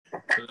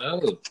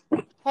Hello.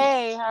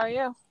 Hey, how are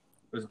you?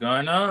 What's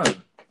going on?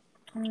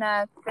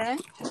 Nothing.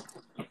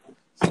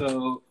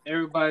 So,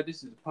 everybody,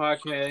 this is the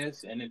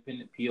podcast,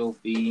 Independent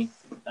POV.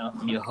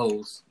 I'm your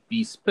host,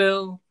 B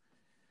Spill,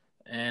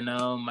 and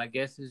my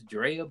guest is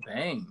Dreyah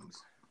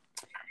Bangs.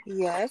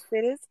 Yes,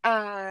 it is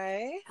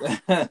I.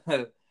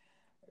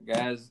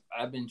 Guys,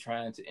 I've been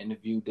trying to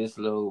interview this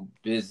little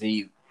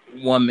busy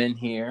woman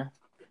here.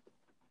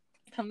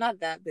 I'm not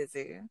that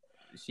busy.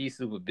 She's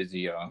super busy,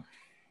 y'all.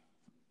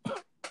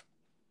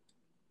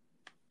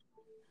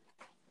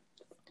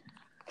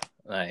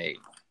 Like,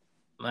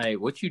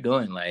 what you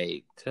doing?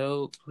 Like,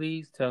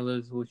 please tell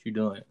us what you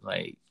doing.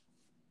 Like,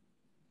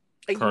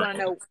 You want to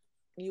currently. know?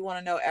 You want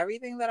to know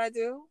everything that I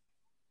do?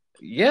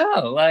 Yeah,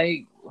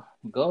 like,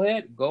 go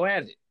ahead, go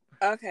at it.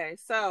 Okay,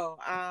 so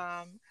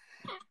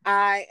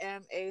I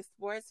am a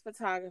sports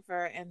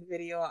photographer and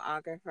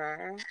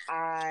videographer.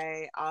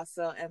 I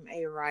also am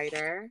a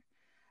writer.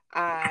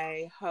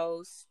 I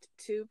host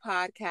 2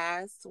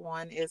 podcasts.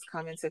 One is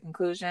Coming to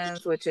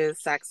Conclusions, which is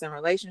sex and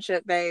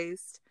relationship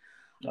based.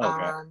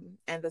 Okay.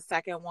 And the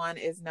second one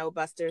is No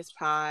Busters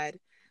Pod,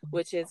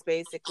 which is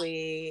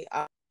basically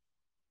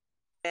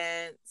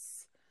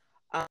events,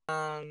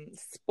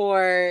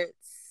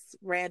 sports,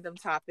 random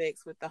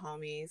topics with the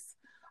homies.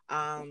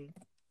 I'm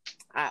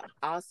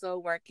also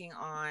working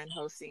on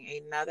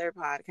hosting another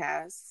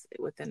podcast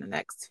within the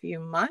next few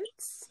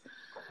months.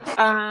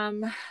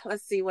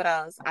 Let's see what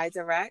else. I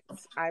direct,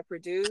 I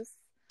produce.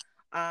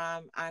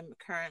 I'm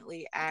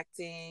currently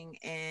acting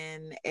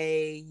in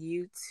a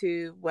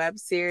YouTube web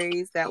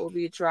series that will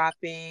be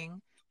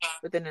dropping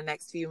within the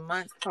next few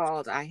months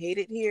called I Hate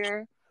It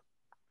Here.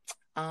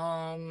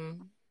 I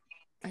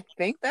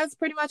think that's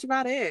pretty much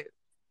about it.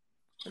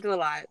 I do a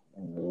lot.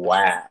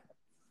 Wow.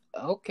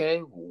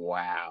 Okay.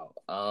 Wow.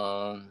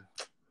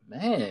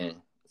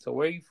 Man. So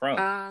where are you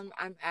from?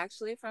 I'm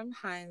actually from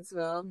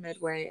Hinesville,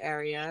 Midway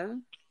area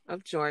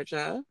of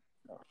Georgia.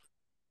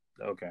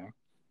 Okay.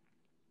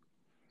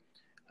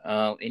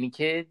 Any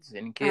kids?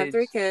 Any I have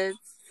 3 kids? kids.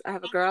 I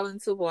have a girl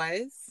and 2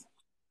 boys.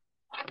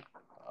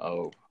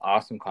 Oh,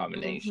 awesome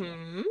combination.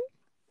 Mm-hmm.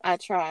 I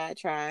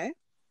try.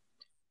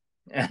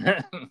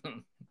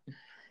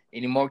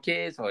 Any more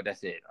kids, or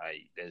that's it?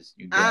 That's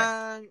you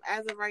done.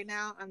 As of right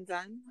now, I'm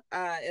done.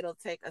 It'll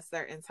take a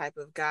certain type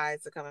of guy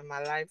to come in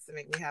my life to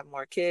make me have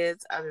more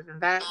kids. Other than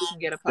that, we can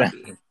get a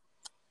puppy.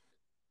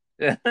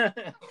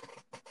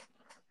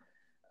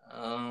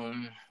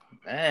 um,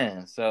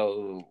 man.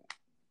 So,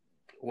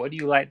 what do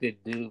you like to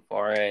do,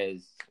 far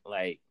as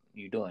like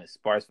you doing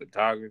sports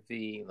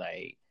photography?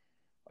 Like,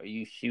 are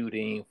you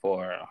shooting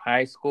for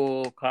high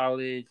school,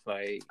 college?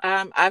 Like,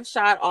 I've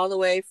shot all the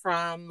way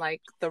from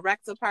like the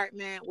rec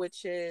department,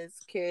 which is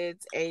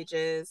kids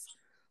ages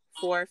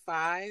 4 or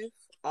 5,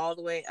 all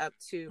the way up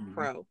to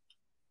pro.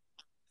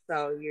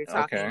 So you're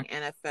okay. talking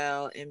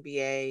NFL,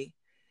 NBA,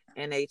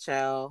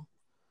 NHL.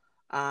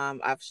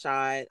 I've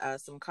shot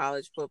some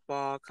college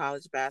football,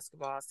 college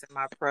basketball,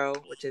 semi-pro,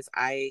 which is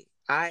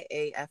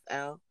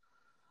IAFL.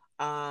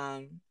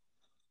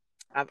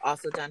 I've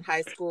also done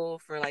high school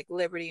for like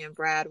Liberty and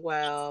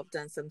Bradwell. I've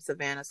done some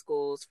Savannah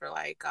schools for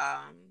like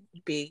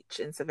Beach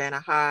and Savannah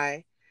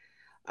High.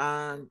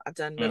 I've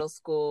done middle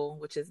school,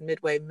 which is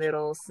Midway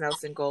Middle,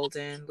 Snelson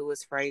Golden,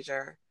 Lewis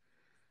Frazier.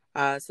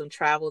 Some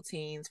travel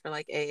teams for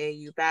like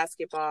AAU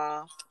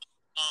basketball.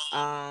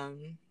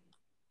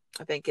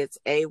 I think it's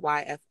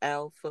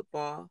AYFL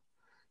football.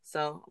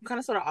 So I'm kind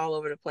of sort of all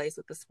over the place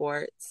with the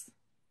sports.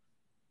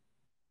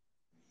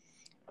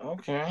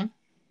 Okay.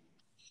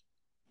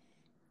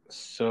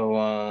 So,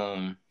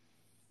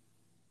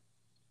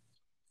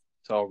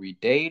 so are we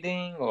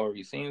dating or are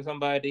we seeing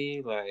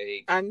somebody?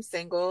 Like, I'm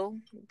single.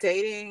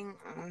 Dating,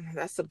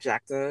 that's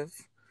subjective.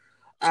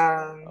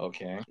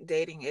 okay.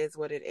 Dating is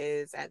what it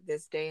is at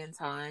this day and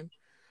time.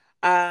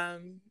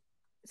 Um,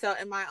 so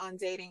am I on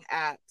dating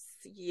apps?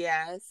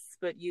 Yes,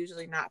 but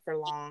usually not for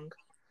long.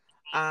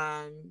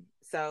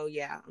 So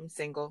yeah, I'm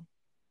single,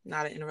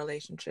 not in a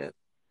relationship,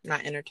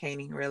 not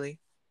entertaining really.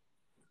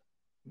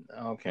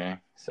 Okay.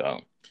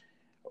 So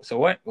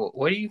what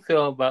do you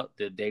feel about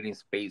the dating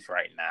space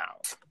right now?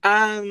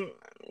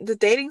 The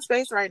dating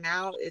space right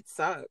now, it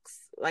sucks.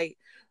 Like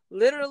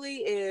literally,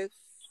 if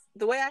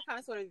the way I kind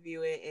of sort of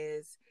view it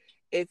is,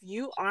 if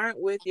you aren't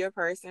with your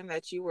person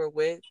that you were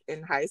with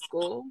in high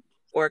school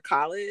or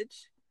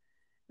college,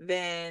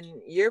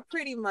 then you're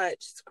pretty much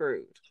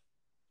screwed.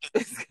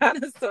 It's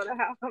kind of sort of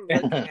how I'm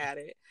looking at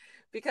it.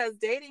 Because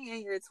dating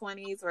in your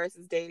 20s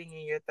versus dating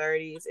in your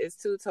 30s is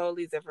 2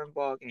 totally different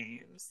ball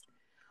games.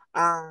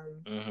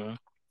 Um, Mm-hmm.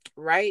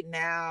 right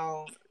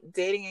now,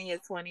 dating in your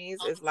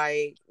 20s is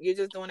like you're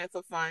just doing it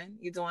for fun.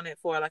 You're doing it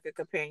for like a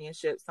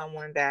companionship,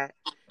 someone that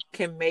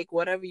can make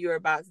whatever you're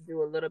about to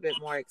do a little bit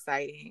more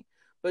exciting.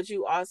 But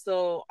you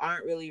also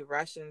aren't really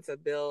rushing to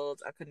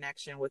build a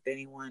connection with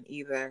anyone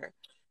either.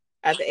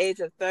 At the age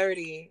of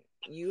 30,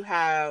 you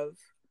have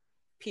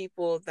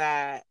people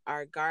that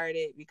are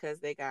guarded because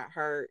they got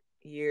hurt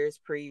years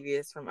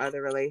previous from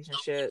other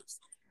relationships.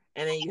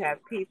 And then you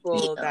have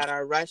people that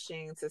are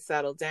rushing to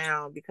settle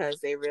down because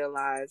they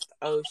realized,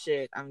 oh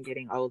shit, I'm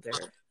getting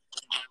older.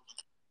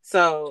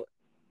 So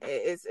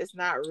it's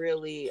not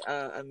really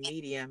a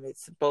medium.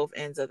 It's both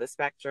ends of the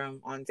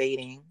spectrum on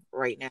dating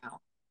right now.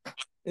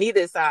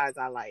 Neither sides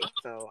I like.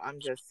 So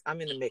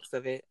I'm in the mix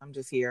of it. I'm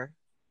just here.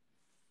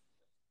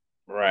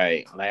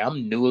 Right. Like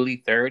I'm newly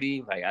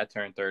 30. Like I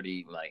turned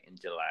 30 like in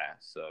July.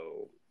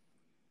 So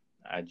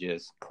I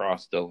just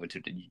crossed over to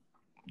the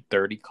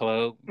 30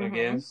 club, I Mm-hmm.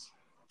 guess.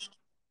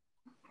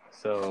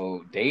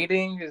 So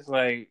dating is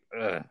like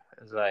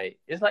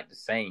it's like the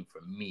same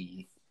for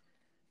me.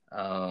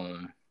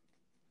 Um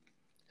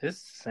it's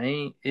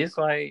same it's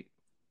like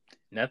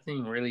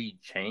nothing really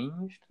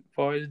changed as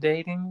far as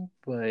dating,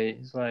 but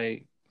it's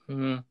like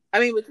I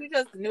mean, but you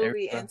just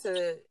newly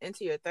everybody,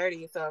 into your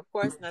 30s, so of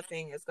course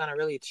nothing is gonna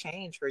really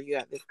change for you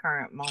at this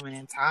current moment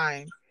in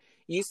time.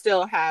 You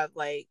still have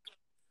like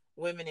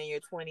women in your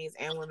 20s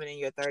and women in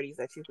your 30s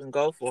that you can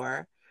go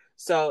for.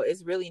 So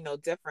it's really no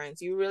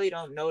difference. You really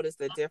don't notice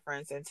the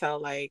difference until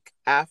like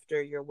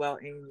after you're well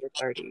in your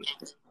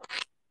 30s.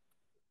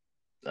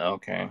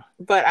 okay.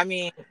 But I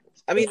mean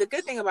the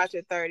good thing about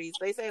your 30s,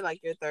 they say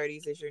like your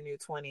 30s is your new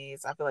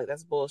 20s. I feel like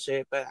that's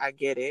bullshit, but I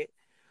get it.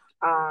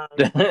 Um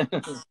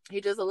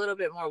you're just a little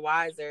bit more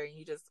wiser and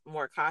you're just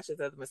more cautious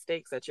of the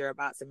mistakes that you're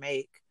about to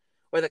make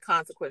or the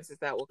consequences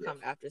that will come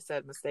after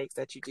said mistakes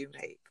that you do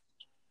make.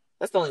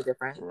 That's the only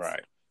difference.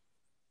 Right.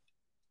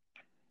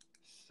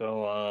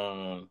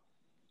 So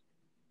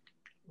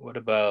what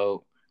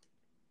about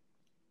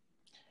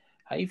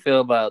how you feel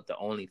about the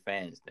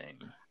OnlyFans thing?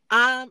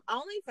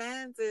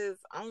 OnlyFans is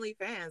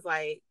OnlyFans.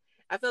 Like,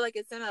 I feel like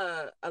it's in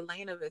a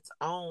lane of its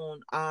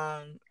own.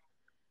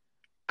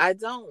 I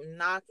don't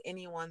knock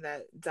anyone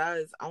that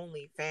does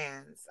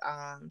OnlyFans.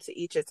 To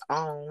each its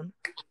own.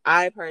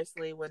 I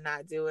personally would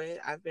not do it.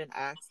 I've been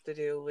asked to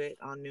do it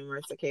on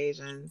numerous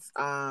occasions.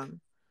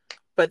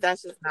 But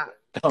that's just not,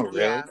 Oh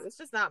yeah, really? it's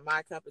just not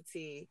my cup of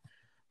tea.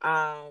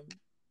 Um,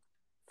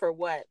 for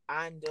what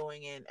I'm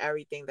doing and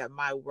everything that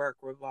my work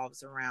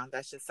revolves around.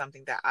 That's just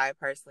something that I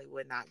personally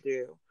would not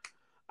do.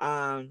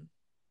 Um,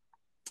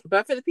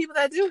 but for the people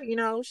that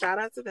do, shout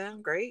out to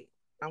them. Great.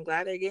 I'm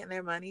glad they're getting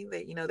their money.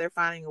 That they're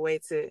finding a way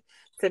to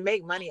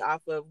make money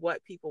off of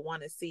what people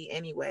want to see,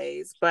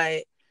 anyways.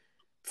 But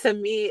to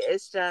me,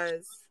 it's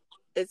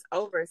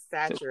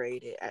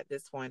oversaturated at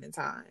this point in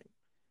time.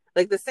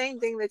 Like the same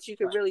thing that you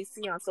could really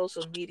see on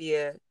social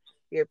media,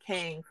 you're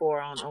paying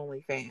for on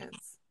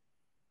OnlyFans.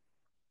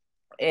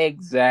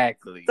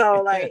 Exactly.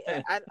 So like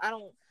I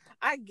don't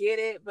I get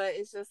it, but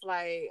it's just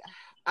like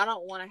I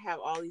don't want to have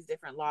all these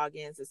different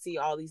logins to see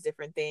all these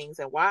different things.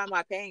 And why am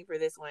I paying for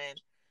this when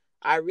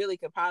I really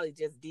could probably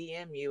just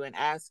DM you and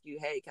ask you,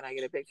 hey, can I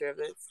get a picture of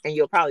this? And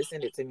you'll probably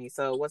send it to me.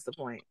 So what's the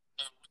point?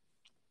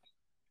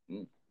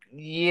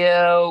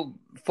 Yeah,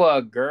 for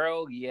a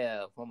girl,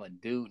 yeah. From a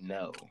dude,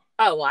 no.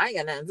 Oh, well, I ain't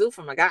got nothing to do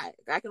from a guy.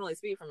 I can only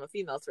speak from a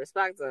female's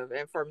perspective.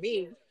 And for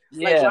me,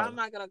 like, why Yeah, am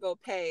I going to go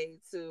pay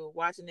to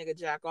watch a nigga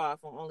jack off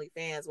on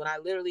OnlyFans when I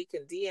literally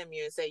can DM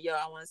you and say, yo,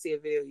 I want to see a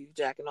video of you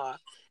jacking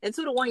off? And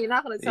 2 to 1, you're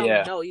not going to tell me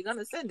yeah, no. You're going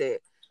to send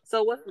it.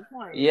 So what's the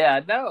point?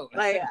 yeah. I know.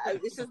 Like,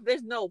 it's just,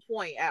 there's no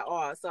point at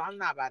all. So I'm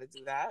not about to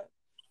do that.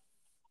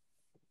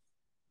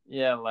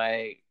 Yeah,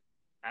 like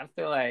I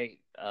feel like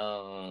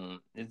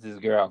this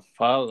girl I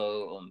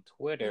follow on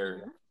Twitter.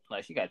 Mm-hmm.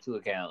 Like she got two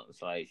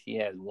accounts. Like she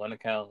has one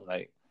account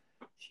like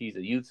she's a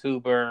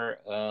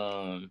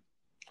YouTuber.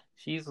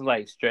 She's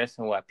like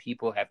stressing why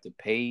people have to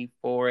pay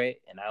for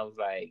it, and I was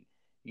like,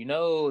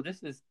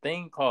 this is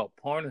thing called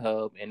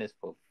Pornhub, and it's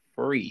for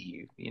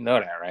free. You know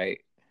that, right?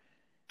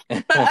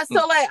 But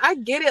so like I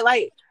get it.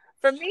 Like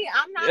for me,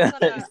 I'm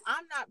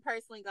not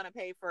personally gonna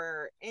pay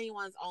for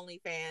anyone's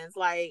OnlyFans.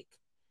 Like,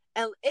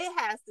 and it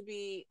has to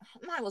be.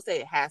 I'm not gonna say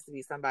it has to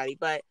be somebody,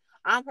 but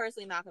I'm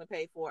personally not gonna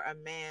pay for a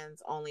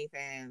man's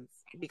OnlyFans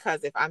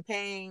because if I'm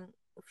paying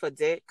for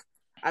dick,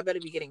 I better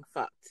be getting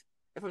fucked.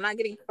 If I'm not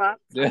getting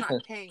fucked, I'm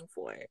not paying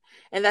for it,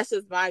 and that's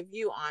just my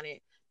view on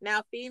it.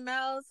 Now,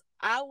 females,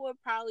 I would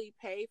probably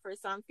pay for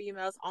some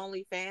females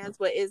OnlyFans,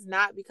 but it's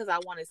not because I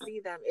want to see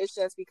them. It's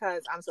just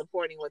because I'm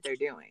supporting what they're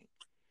doing.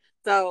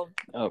 So,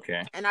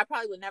 Okay. and I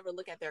probably would never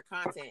look at their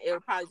content. It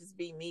would probably just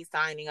be me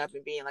signing up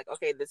and being like,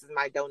 okay, this is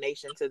my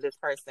donation to this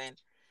person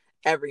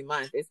every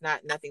month. It's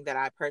not nothing that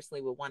I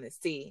personally would want to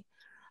see.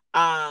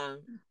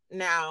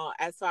 Now,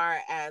 as far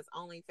as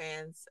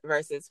OnlyFans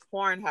versus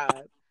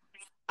Pornhub,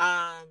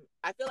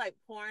 I feel like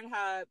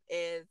Pornhub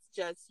is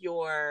just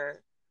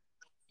your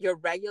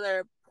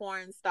regular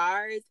porn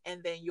stars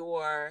and then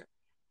your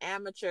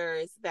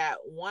amateurs that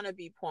want to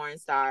be porn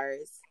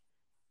stars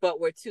but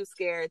were too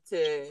scared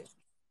to,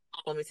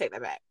 let me take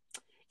that back,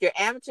 your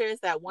amateurs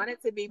that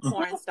wanted to be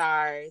porn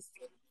stars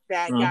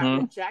that got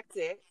Mm-hmm.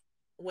 rejected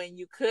when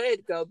you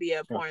could go be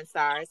a porn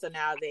star, so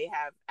now they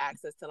have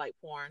access to like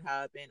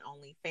Pornhub and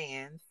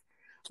OnlyFans,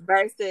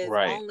 versus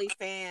Right.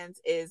 OnlyFans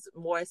is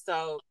more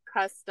so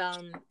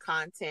custom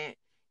content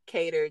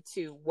catered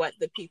to what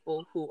the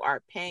people who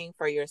are paying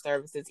for your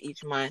services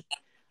each month,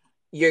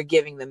 you're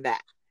giving them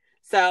that.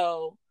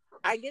 So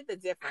I get the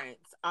difference.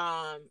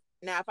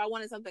 Now if I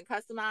wanted something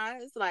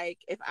customized, like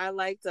if I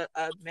liked a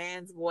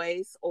man's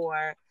voice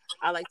or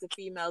I liked a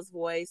female's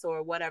voice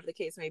or whatever the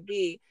case may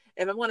be,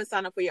 if I want to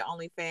sign up for your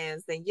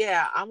OnlyFans, then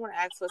yeah, I want to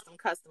ask for some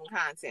custom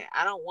content.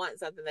 I don't want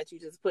something that you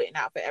just putting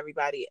out for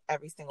everybody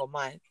every single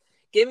month.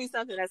 Give me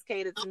something that's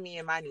catered to me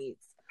and my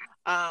needs.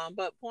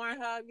 But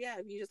Pornhub, yeah,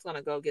 if you just want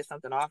to go get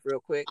something off real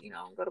quick,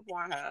 go to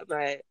Pornhub.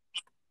 But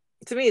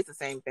to me, it's the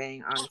same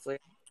thing, honestly.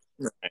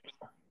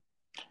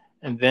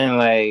 And then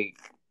like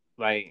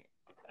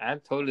I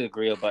totally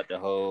agree about the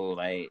whole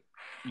like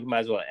you might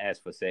as well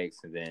ask for sex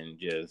and then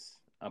just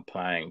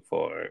applying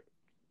for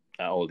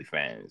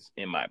OnlyFans,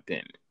 in my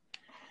opinion.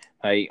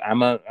 Like I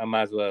might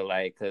as well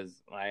like because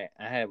like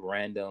I have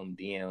random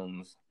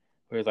DMs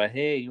where it's like,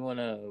 hey, you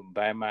wanna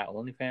buy my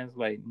OnlyFans?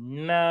 Like,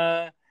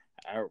 nah.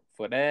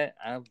 For that,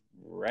 I'd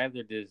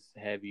rather just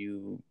have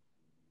you.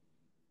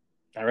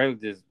 I'd rather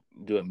just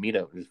do a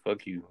meetup, just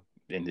fuck you,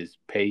 than just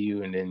pay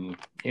you, and then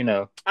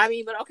I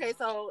mean, but okay,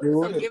 so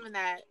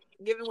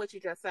given what you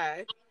just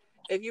said,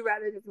 if you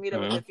rather just meet up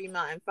with Mm-hmm. a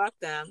female and fuck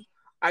them,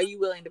 are you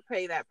willing to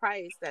pay that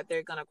price that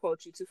they're gonna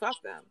quote you to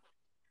fuck them?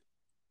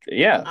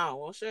 Yeah. Oh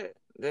well, shit.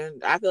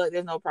 Then I feel like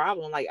there's no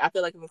problem. Like I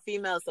feel like if a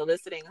female is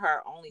soliciting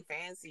her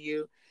OnlyFans to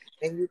you,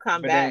 and you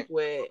come But back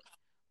then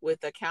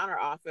with a counter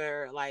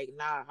offer, like,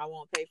 nah, I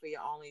won't pay for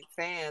your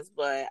OnlyFans,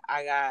 but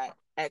I got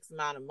X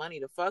amount of money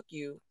to fuck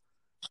you.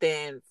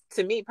 Then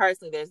to me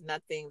personally, there's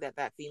nothing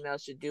that female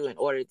should do in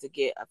order to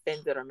get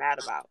offended or mad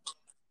about.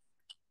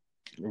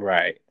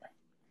 right.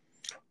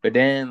 But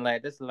then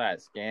like there's a lot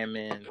of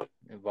scamming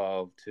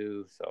involved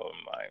too. So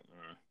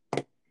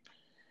I'm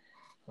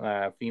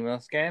like, female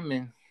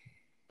scamming.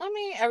 I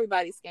mean,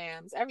 everybody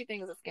scams.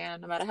 Everything is a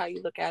scam, no matter how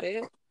you look at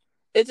it.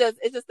 It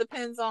just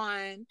depends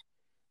on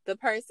the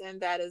person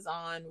that is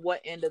on what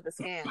end of the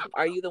scam.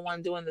 Are you the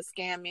one doing the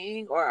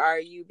scamming, or are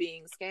you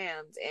being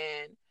scammed?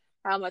 And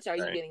how much are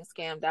you Right. getting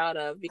scammed out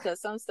of?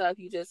 Because some stuff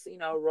you just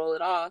roll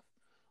it off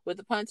with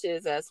the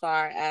punches. As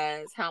far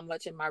as how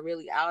much am I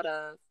really out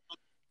of?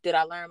 Did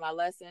I learn my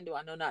lesson? Do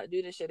I know not to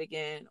do this shit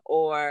again?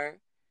 Or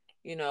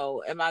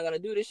am I going to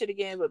do this shit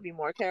again, but be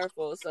more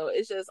careful? So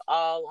it's just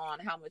all on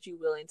how much you're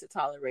willing to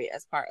tolerate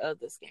as part of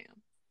the scam.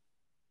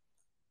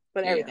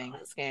 But Yeah. everything's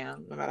a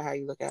scam, no matter how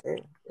you look at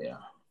it. Yeah.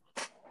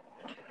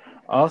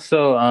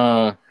 Also,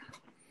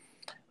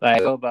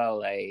 like about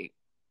like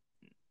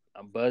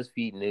a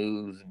BuzzFeed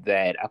news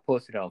that I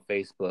posted on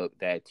Facebook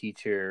that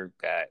teacher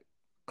got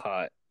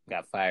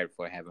fired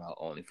for having her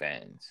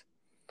OnlyFans.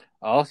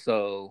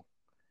 Also,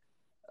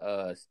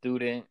 a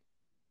student,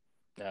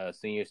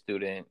 senior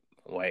student,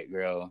 white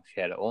girl, she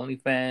had an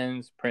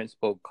OnlyFans.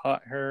 Principal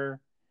caught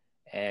her,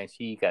 and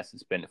she got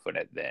suspended for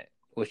that.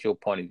 What's your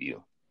point of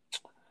view?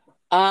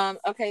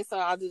 Okay, so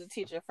I'll do the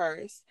teacher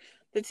first.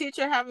 The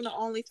teacher having the Yeah.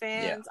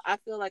 OnlyFans, I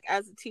feel like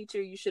as a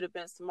teacher, you should have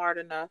been smart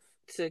enough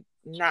to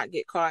not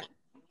get caught.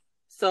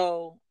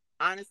 So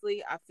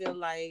honestly, I feel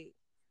like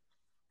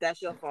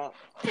that's your fault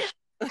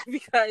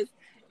because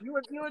you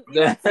a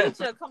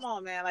teacher. Come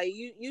on, man. Like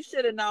you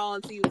should have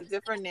known to use a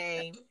different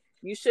name.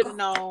 You should have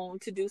known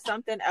to do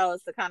something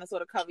else to kind of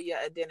sort of cover your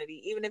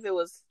identity, even if it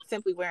was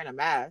simply wearing a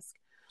mask.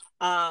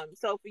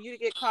 So for you to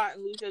get caught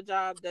and lose your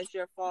job, that's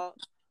your fault.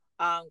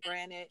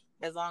 Granted,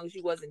 as long as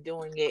you wasn't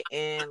doing it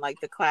in like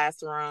the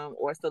classroom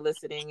or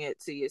soliciting it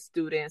to your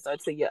students or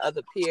to your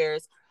other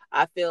peers,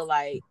 I feel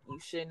like you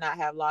should not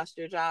have lost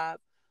your job.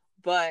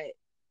 But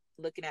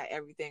looking at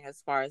everything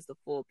as far as the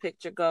full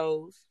picture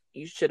goes,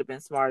 you should have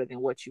been smarter than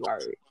what you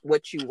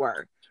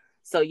were.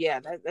 So yeah,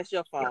 that's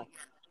your fault.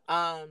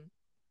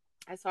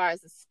 As far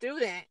as the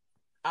student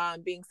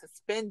being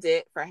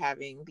suspended for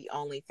having the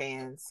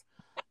OnlyFans,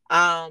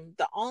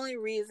 the only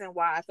reason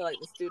why I feel like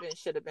the student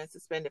should have been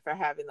suspended for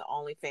having the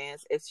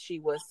OnlyFans is she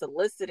was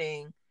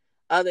soliciting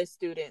other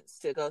students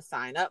to go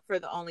sign up for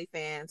the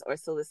OnlyFans or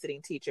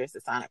soliciting teachers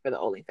to sign up for the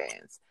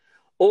OnlyFans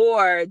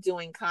or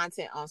doing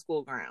content on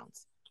school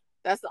grounds.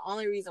 That's the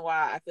only reason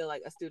why I feel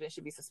like a student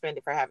should be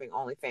suspended for having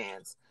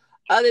OnlyFans.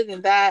 Other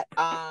than that,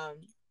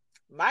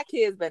 my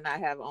kids better not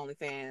have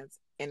OnlyFans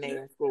in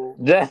their school.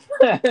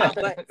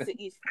 But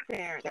to each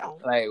parent,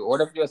 like,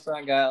 what if your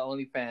son got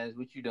OnlyFans?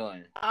 What you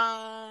doing?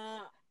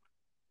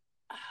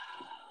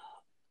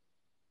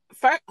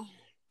 First,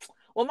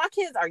 well, my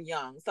kids are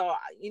young, so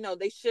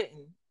they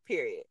shouldn't.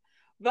 Period.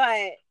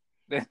 But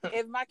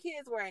if my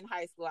kids were in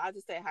high school, I'll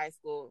just say high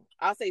school.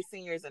 I'll say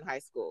seniors in high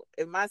school.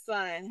 If my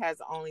son has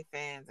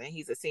OnlyFans and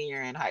he's a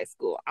senior in high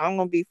school, I'm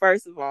gonna be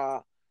first of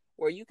all,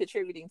 were you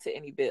contributing to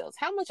any bills?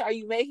 How much are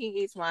you making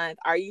each month?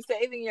 Are you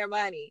saving your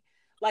money?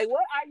 Like,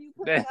 what are you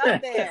putting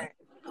up there?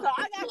 So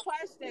I got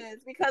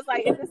questions because,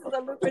 like, if this is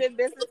a lucrative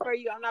business for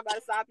you, I'm not about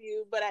to stop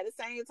you. But at the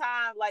same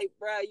time, like,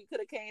 bro, you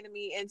could have came to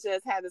me and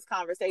just had this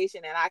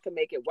conversation, and I could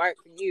make it work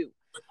for you.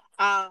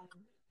 But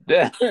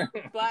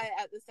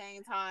at the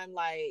same time,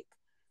 like,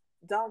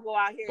 don't go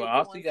out here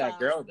doing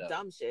some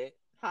dumb shit,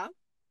 huh?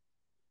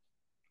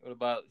 What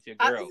about your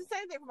girl? It's the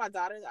same thing for my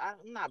daughter.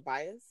 I'm not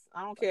biased.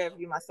 I don't care if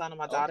you're my son or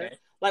my daughter. Okay.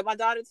 Like my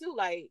daughter too.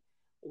 Like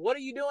what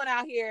are you doing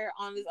out here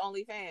on this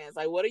OnlyFans?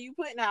 Like, what are you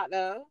putting out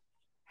though?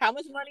 How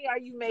much money are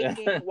you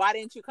making? Why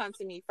didn't you come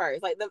to me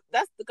first? Like,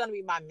 that's going to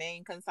be my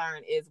main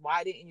concern is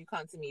why didn't you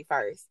come to me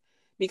first?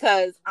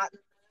 Because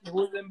it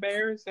was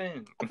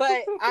embarrassing.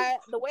 But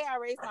the way I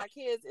raise my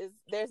kids is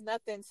there's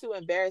nothing too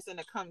embarrassing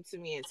to come to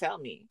me and tell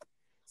me.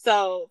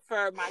 So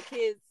for my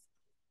kids,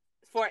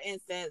 for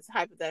instance,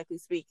 hypothetically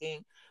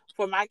speaking,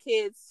 for my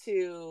kids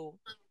to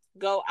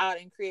go out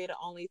and create an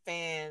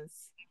OnlyFans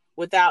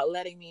without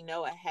letting me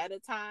know ahead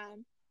of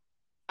time,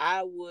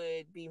 I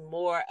would be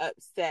more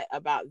upset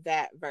about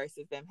that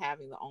versus them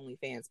having the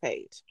OnlyFans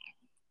page.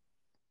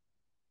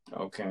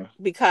 Okay.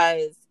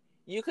 Because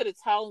you could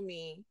have told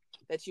me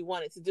that you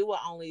wanted to do an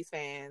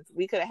OnlyFans.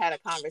 We could have had a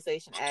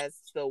conversation as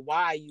to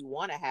why you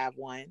want to have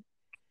one.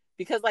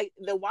 Because like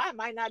the why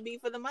might not be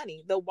for the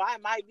money. The why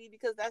might be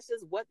because that's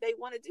just what they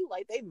want to do.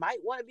 Like they might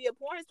want to be a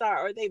porn star,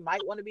 or they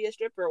might want to be a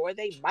stripper, or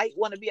they might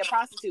want to be a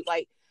prostitute.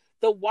 Like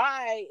the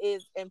why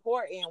is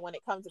important when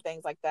it comes to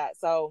things like that.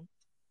 So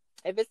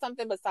if it's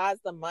something besides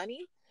the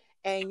money,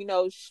 and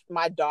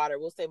my daughter,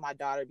 we'll say my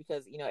daughter,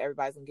 because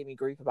everybody's gonna give me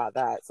grief about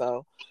that.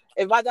 So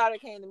if my daughter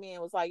came to me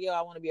and was like, yo,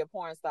 I want to be a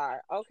porn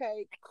star,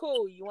 okay,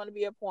 cool, you want to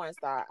be a porn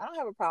star, I don't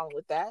have a problem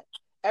with that.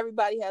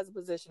 Everybody has a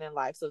position in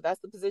life, so if that's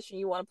the position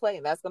you want to play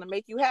and that's going to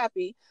make you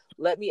happy,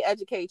 let me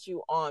educate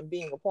you on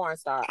being a porn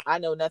star. I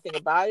know nothing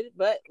about it,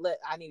 but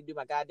I need to do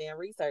my goddamn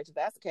research if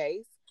that's the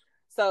case.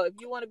 So if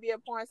you want to be a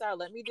porn star,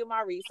 let me do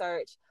my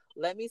research.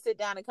 Let me sit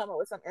down and come up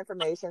with some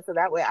information so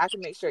that way I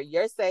can make sure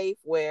you're safe,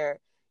 where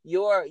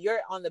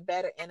you're on the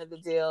better end of the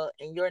deal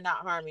and you're not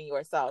harming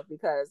yourself,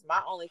 because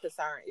my only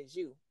concern is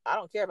you. I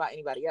don't care about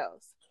anybody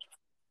else.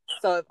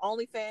 So if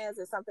OnlyFans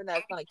is something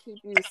that's going to keep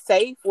you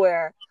safe,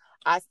 where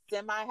I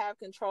semi have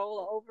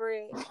control over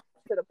it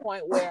to the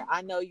point where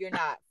I know you're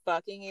not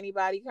fucking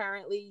anybody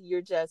currently,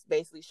 you're just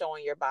basically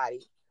showing your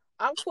body,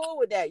 I'm cool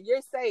with that.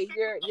 You're safe.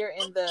 You're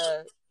in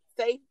the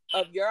safe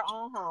of your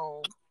own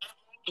home.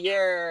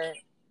 You're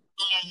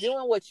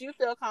doing what you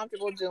feel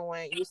comfortable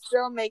doing. You're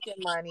still making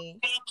money.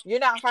 You're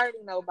not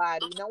hurting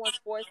nobody. No one's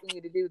forcing you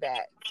to do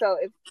that. So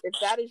if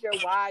that is your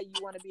why,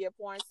 you want to be a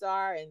porn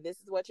star and this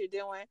is what you're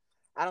doing,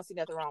 I don't see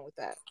nothing wrong with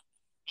that.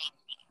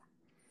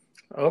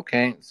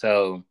 Okay,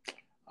 so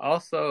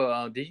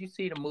also, did you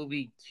see the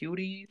movie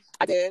Cuties?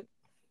 I did.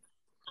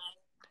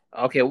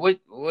 Okay,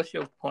 what's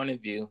your point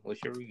of view?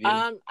 What's your review?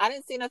 I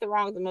didn't see nothing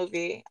wrong with the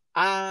movie.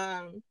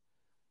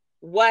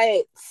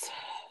 What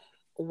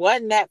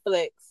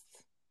Netflix?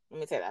 Let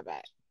me take that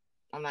back.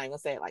 I'm not even gonna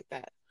say it like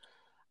that.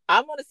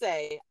 I'm gonna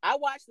say I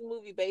watched the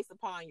movie based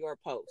upon your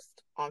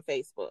post on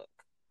Facebook.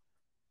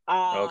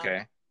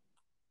 Okay.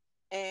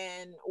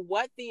 And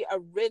what the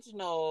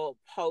original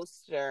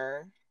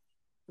poster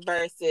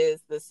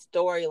versus the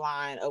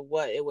storyline of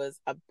what it was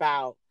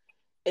about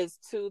is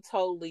two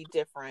totally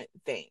different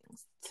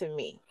things to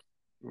me.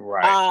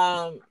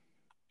 Right.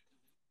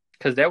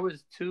 Because there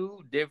was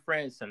two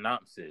different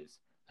synopses.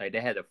 Like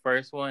they had the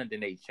first one, then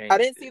they changed. I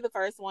didn't see the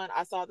first one.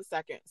 I saw the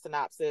second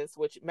synopsis,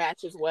 which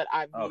matches what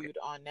I viewed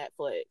on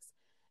Netflix.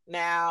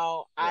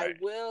 Now, I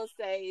will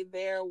say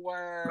there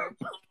were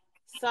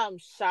some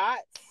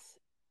shots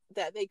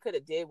that they could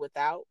have did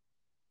without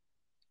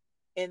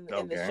in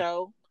the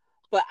show,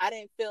 but I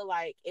didn't feel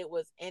like it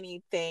was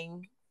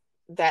anything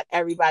that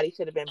everybody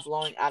should have been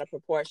blowing out of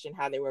proportion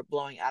how they were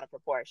blowing out of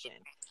proportion.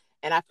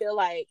 And I feel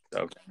like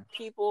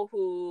people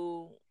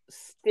who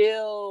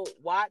still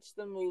watch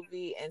the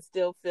movie and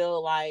still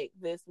feel like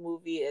this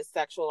movie is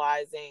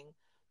sexualizing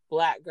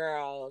Black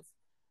girls,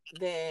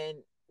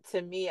 then to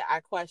me,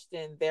 I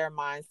question their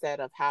mindset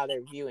of how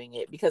they're viewing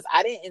it, because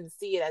I didn't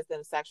see it as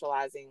them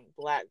sexualizing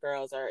Black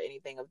girls or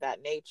anything of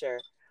that nature.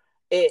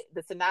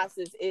 The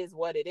synopsis is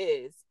what it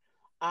is.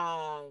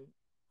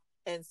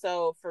 And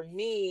so for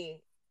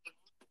me,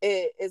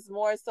 it's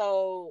more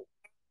so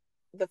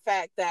the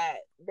fact that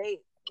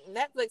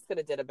Netflix could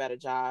have did a better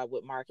job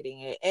with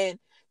marketing it. And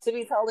to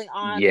be totally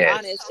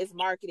honest, it's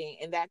marketing,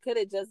 and that could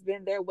have just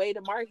been their way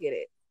to market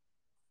it.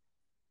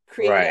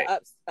 Create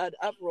an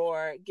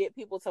uproar, get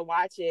people to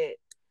watch it,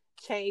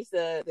 change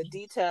the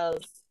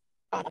details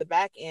on the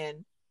back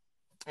end,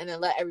 and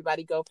then let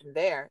everybody go from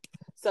there.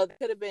 So it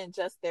could have been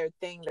just their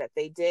thing that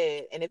they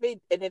did. And if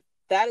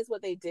that is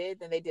what they did,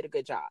 then they did a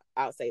good job.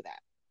 I'll say that.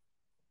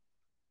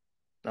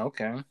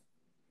 Okay.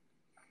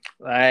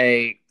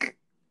 Like,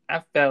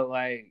 I felt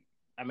like,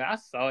 I mean, I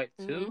saw it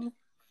too,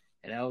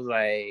 and I was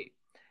like,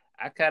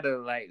 I kind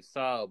of like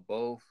saw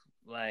both,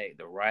 like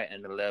the right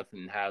and the left,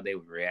 and how they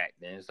were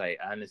reacting. It's like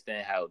I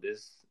understand how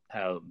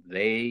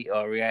they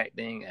are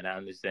reacting, and I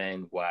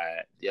understand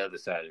why the other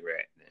side is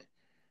reacting.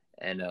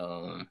 And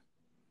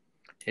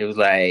it was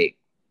like,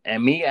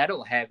 and me, I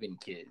don't have any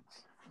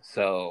kids,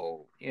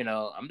 so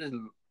I'm just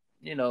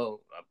a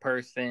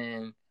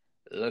person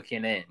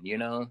looking in.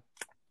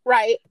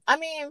 Right. I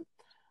mean,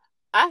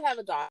 I have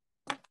a daughter.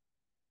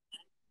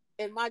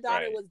 If my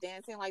daughter was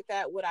dancing like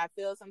that, would I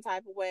feel some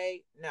type of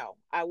way? No,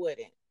 I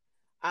wouldn't.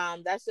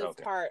 That's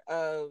just part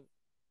of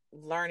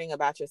learning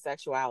about your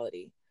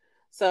sexuality.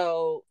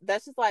 So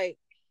that's just like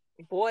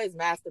boys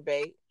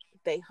masturbate,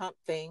 they hump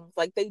things.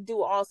 Like, they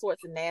do all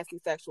sorts of nasty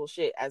sexual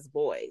shit as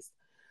boys.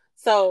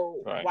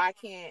 So Right. why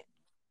can't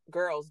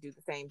girls do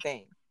the same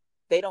thing?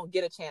 They don't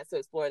get a chance to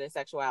explore their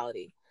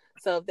sexuality.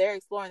 So if they're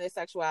exploring their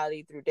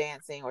sexuality through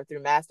dancing or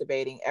through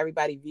masturbating,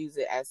 everybody views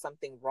it as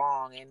something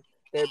wrong and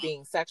they're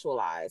being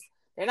sexualized.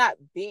 They're not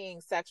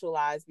being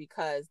sexualized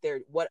because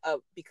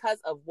because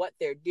of what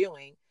they're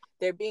doing.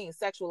 They're being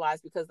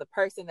sexualized because the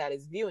person that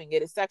is viewing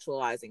it is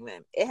sexualizing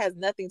them. It has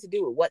nothing to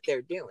do with what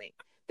they're doing.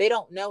 They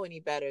don't know any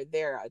better.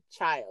 They're a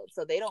child,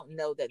 so they don't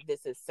know that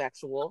this is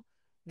sexual.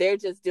 They're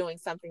just doing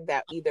something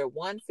that either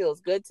one feels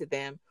good to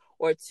them,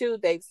 or two,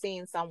 they've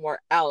seen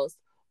somewhere else,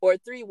 or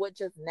three, what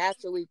just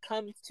naturally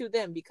comes to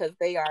them because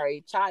they are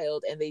a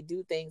child and they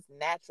do things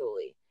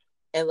naturally,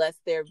 unless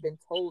they've been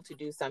told to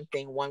do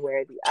something one way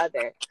or the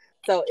other.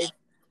 So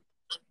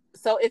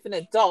if an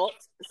adult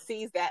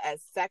sees that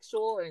as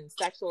sexual and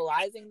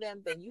sexualizing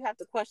them, then you have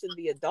to question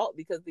the adult,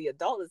 because the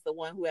adult is the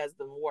one who has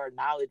the more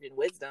knowledge and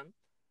wisdom.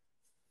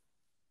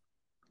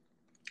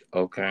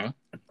 Okay.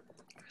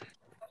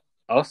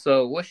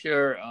 Also, what's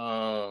your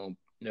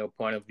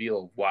point of view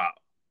of WAP?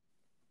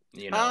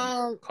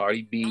 Um,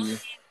 Cardi B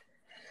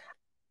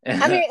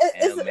I mean, and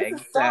it's Meg a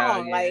Thee song.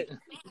 Stallion. Like,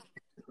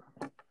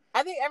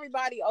 I think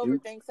everybody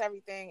overthinks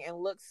everything and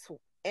looks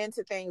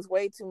into things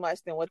way too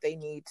much than what they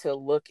need to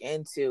look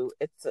into.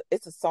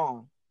 It's a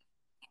song.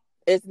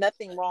 There's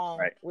nothing wrong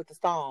Right. with the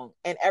song,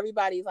 and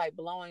everybody's like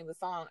blowing the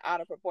song out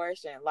of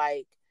proportion.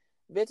 Like,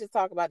 bitches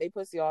talk about their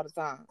pussy all the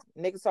time.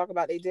 Niggas talk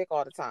about their dick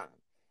all the time,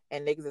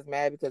 and niggas is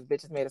mad because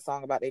bitches made a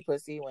song about their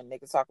pussy when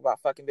niggas talk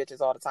about fucking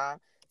bitches all the time.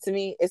 To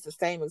me, it's the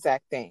same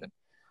exact thing.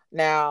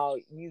 Now,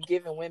 you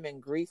giving women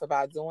grief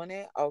about doing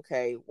it,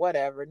 okay,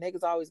 whatever.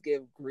 Niggas always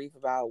give grief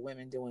about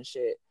women doing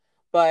shit,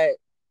 but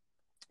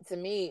to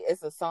me,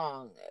 it's a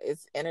song.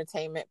 It's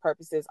entertainment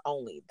purposes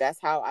only. That's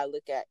how I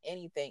look at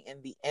anything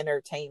in the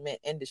entertainment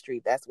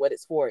industry. That's what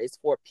it's for. It's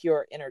for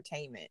pure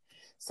entertainment.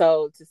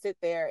 So to sit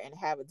there and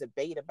have a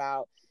debate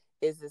about,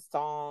 is this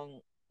song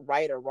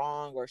right or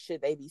wrong, or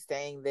should they be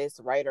saying this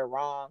right or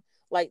wrong?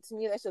 Like, to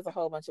me, that's just a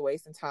whole bunch of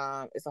wasting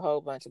time. It's a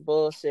whole bunch of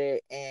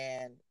bullshit.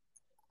 And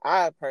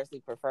I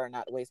personally prefer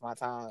not to waste my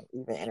time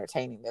even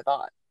entertaining the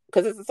thought,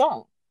 because it's a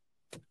song.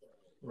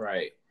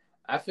 Right.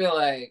 I feel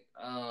like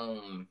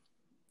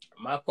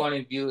my point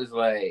of view is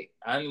like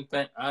I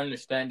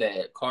understand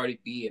that Cardi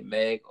B and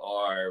Meg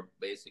are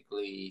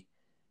basically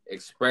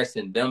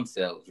expressing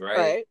themselves, right?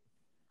 Right.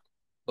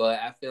 But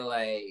I feel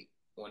like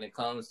when it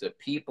comes to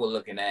people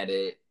looking at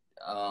it,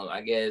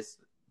 I guess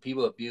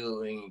people are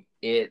viewing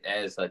it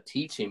as a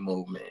teaching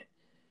movement.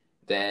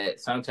 That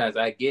sometimes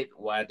I get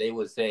why they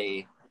would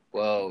say,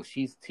 "Well,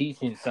 she's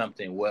teaching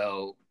something."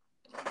 Well,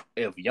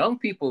 if young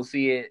people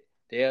see it,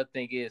 they'll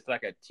think it's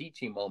like a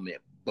teaching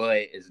moment, but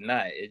it's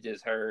not. It's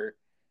just her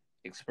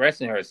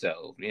expressing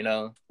herself, you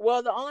know?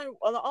 Well, the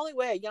only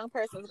way a young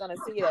person is going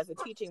to see it as a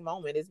teaching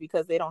moment is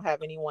because they don't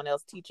have anyone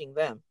else teaching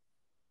them.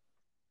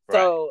 Right.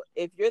 So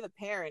if you're the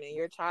parent and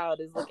your child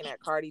is looking at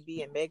Cardi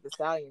B and Meg Thee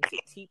Stallion to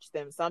teach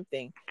them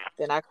something,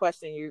 then I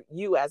question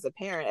you as a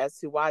parent as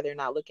to why they're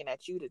not looking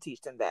at you to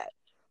teach them that.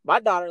 My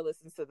daughter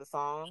listens to the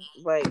song,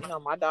 but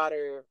my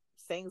daughter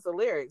sings the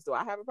lyrics. Do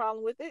I have a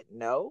problem with it?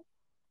 No.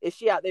 Is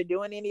she out there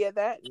doing any of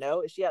that?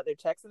 No. Is she out there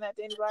texting that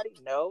to anybody?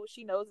 No.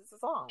 She knows it's a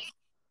song.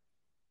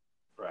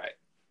 Right.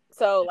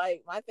 So,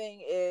 like, my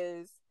thing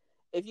is,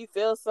 if you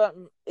feel a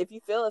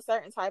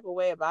certain type of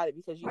way about it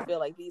because you feel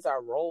like these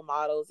are role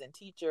models and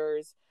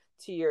teachers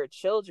to your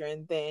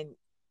children, then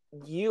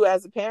you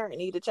as a parent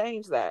need to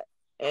change that.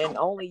 And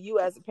only you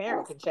as a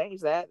parent can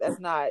change that. That's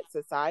not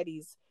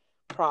society's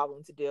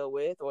problem to deal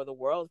with or the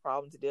world's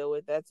problem to deal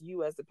with. That's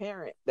you as a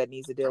parent that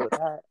needs to deal with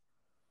that.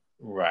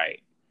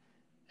 Right.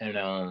 And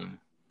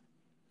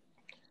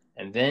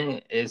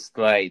then it's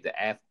like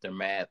the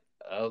aftermath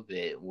of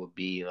it would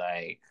be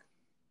like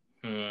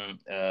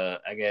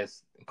I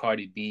guess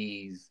Cardi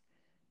B's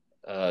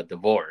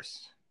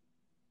divorce.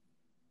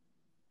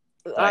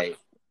 Uh, Like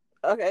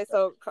okay,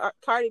 so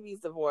Cardi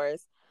B's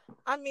divorce.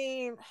 I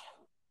mean,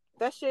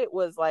 that shit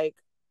was like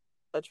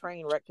a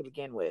train wreck to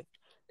begin with.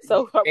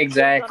 So are we just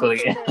gonna exactly.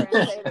 sit there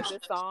and say that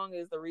this song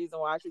is the reason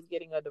why she's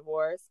getting a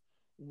divorce?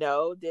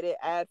 No. Did it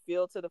add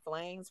fuel to the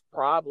flames?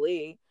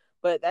 Probably.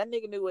 But that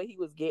nigga knew what he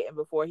was getting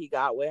before he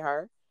got with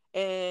her.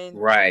 And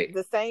Right.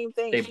 the same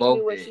thing, They she knew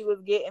both what did. she was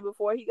getting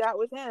before he got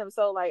with him.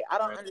 So, like, I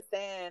don't Right.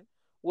 understand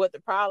what the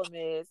problem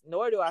is,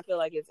 nor do I feel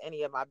like it's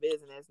any of my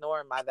business,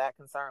 nor am I that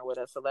concerned with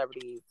a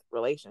celebrity's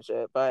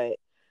relationship. But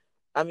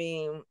I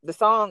mean, the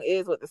song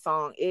is what the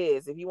song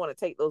is. If you want to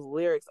take those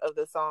lyrics of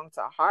the song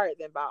to heart,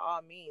 then by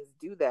all means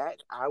do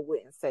that. I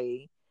wouldn't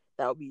say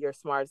that would be your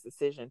smartest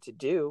decision to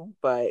do,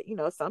 but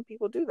some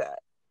people do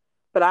that.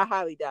 But I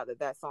highly doubt that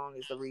that song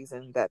is the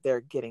reason that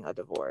they're getting a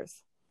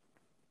divorce.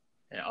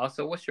 And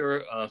also, what's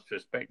your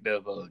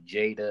perspective of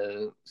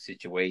Jada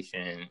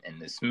situation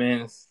and the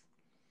Smiths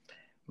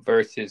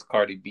versus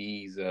Cardi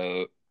B's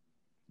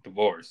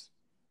divorce?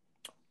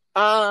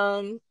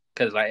 Um,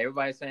 Because like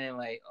everybody's saying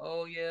like,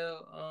 oh yeah,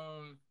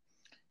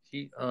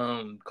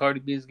 Cardi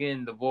B's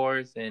getting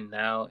divorced, and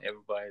now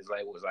everybody's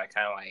like, was I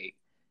kind of like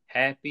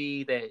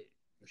happy that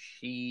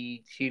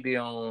she cheated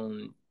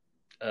on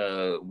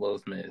Will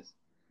Smith?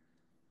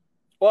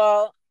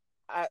 Well,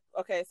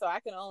 okay, so I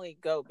can only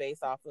go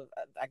based off of,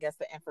 I guess,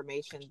 the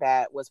information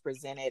that was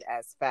presented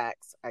as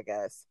facts, I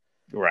guess.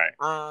 Right.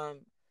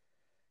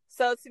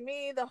 So to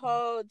me, the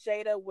whole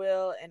Jada,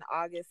 Will, and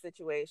August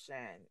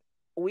situation,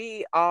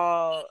 we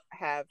all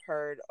have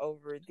heard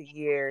over the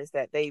years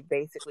that they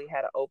basically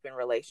had an open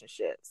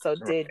relationship. So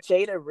did Right.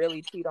 Jada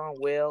really cheat on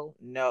Will?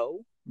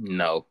 No.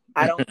 No.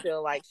 I don't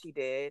feel like she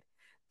did.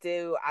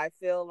 Do I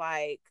feel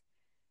like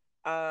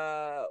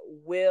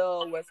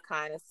Will was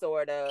kind of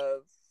sort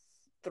of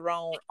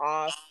thrown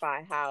off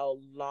by how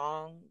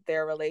long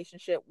their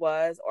relationship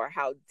was or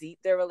how deep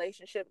their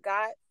relationship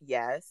got?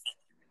 Yes.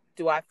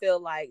 Do I feel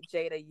like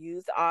Jada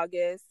used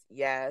August?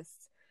 Yes.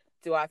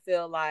 Do I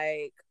feel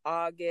like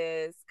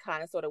August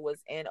kind of sort of was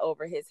in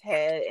over his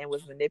head and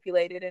was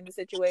manipulated in the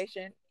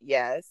situation?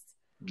 Yes.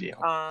 Yeah.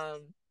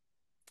 Um,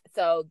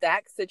 so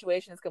that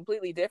situation is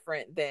completely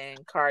different than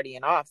Cardi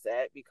and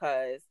Offset,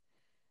 because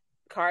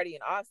Cardi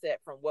and Offset,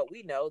 from what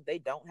we know, they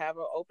don't have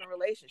an open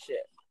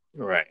relationship.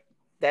 Right.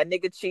 That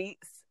nigga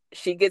cheats.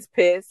 She gets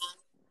pissed.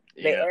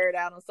 They Yeah. air it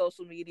out on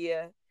social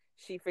media.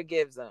 She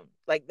forgives him.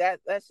 Like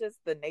that's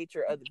just the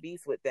nature of the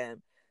beast with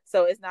them.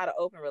 So it's not an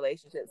open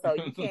relationship. So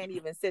you can't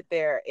even sit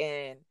there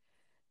and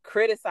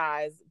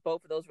criticize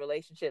both of those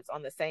relationships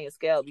on the same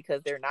scale,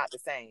 because they're not the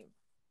same.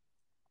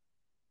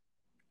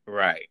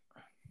 Right.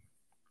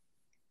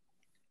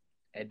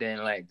 And then,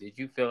 like, did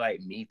you feel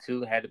like Me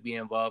Too had to be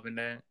involved in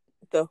that?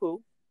 The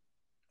who?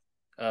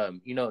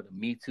 The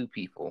Me Too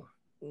people,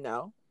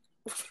 No.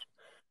 as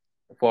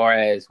far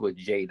as with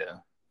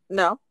Jada.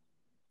 No.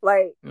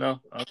 Like,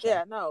 No. Okay.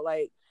 yeah, no.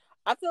 Like,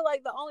 I feel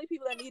like the only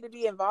people that need to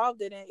be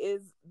involved in it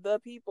is the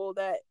people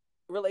that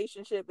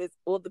relationship is,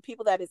 well, the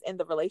people that is in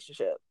the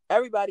relationship.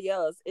 Everybody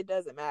else, it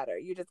doesn't matter.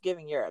 You're just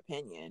giving your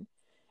opinion,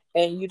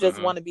 and you just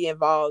Mm-hmm. want to be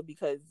involved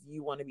because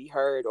you want to be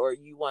heard, or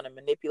you want to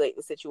manipulate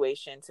the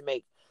situation to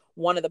make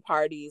one of the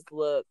parties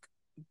look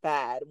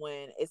bad,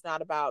 when it's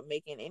not about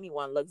making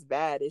anyone looks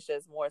bad. It's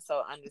just more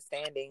so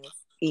understanding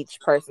each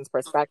person's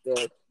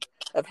perspective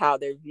of how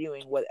they're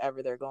viewing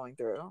whatever they're going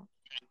through.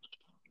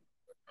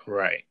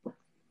 Right.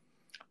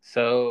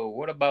 So,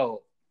 what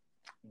about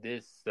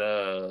this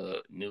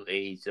new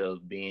age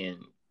of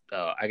being,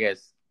 I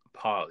guess,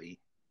 poly?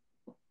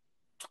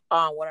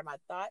 What are my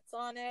thoughts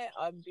on it?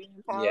 On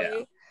being Yeah.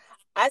 poly?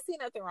 I see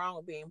nothing wrong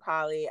with being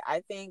poly.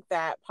 I think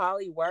that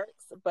poly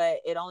works,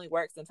 but it only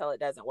works until it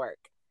doesn't work.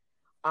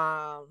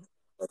 Um,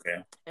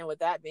 Okay. and with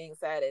that being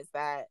said, is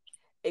that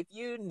if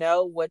you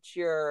know what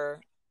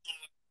your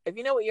if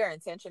you know what your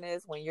intention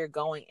is when you're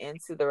going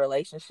into the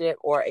relationship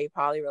or a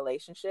poly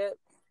relationship,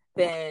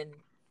 then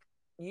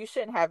you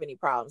shouldn't have any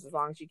problems as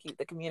long as you keep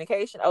the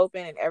communication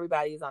open and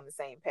everybody's on the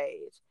same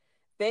page.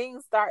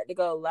 Things start to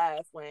go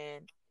left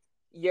when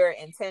your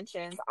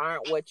intentions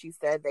aren't what you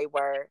said they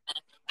were,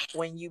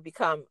 when you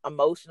become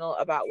emotional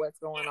about what's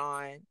going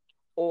on,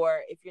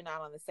 or if you're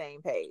not on the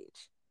same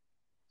page.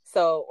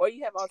 So, or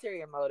you have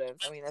ulterior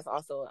motives. I mean, that's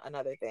also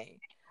another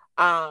thing.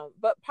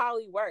 But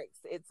poly works.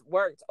 It's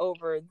worked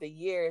over the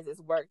years.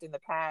 It's worked in the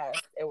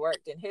past. It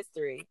worked in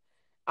history.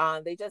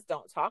 They just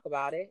don't talk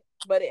about it,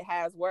 but it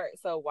has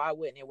worked. So why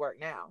wouldn't it work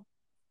now?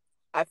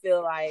 I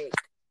feel like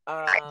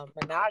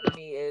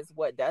monogamy is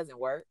what doesn't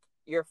work.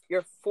 You're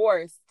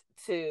forced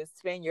to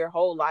spend your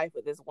whole life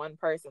with this one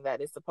person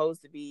that is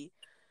supposed to be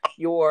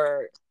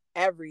your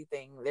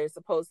everything. They're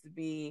supposed to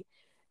be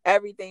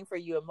everything for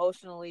you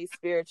emotionally,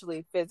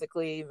 spiritually,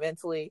 physically,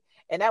 mentally.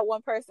 And that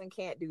one person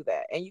can't do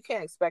that. And you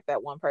can't expect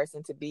that one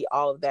person to be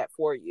all of that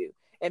for you.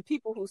 And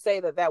people who say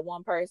that that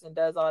one person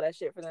does all that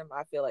shit for them,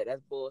 I feel like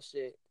that's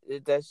bullshit.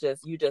 That's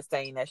just you just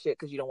saying that shit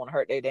because you don't want to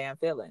hurt their damn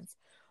feelings.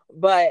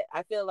 But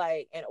I feel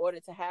like in order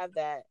to have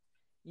that,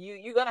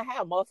 you're gonna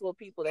have multiple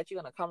people that you're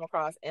gonna come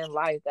across in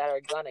life that are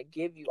gonna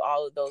give you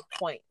all of those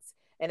points,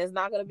 and it's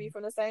not gonna be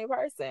from the same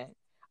person.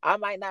 I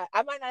might not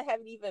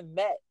have even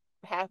met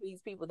half of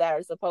these people that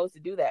are supposed to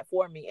do that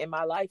for me in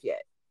my life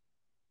yet,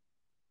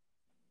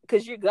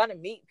 because you're gonna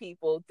meet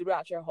people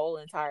throughout your whole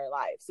entire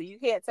life. So you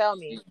can't tell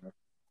me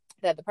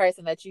that the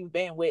person that you've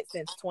been with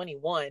since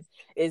 21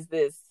 is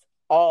this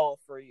all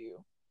for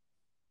you.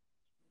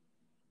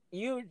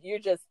 You're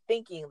just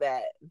thinking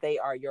that they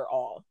are your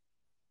all.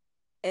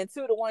 And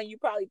 2 to 1, you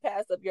probably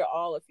passed up your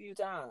all a few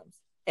times,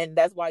 and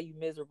that's why you're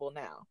miserable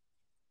now.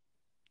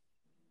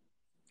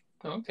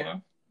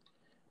 Okay.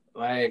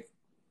 Like,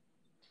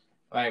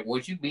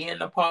 would you be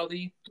in a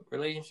poly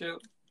relationship?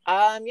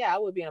 Yeah, I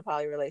would be in a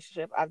poly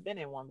relationship. I've been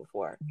in one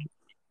before.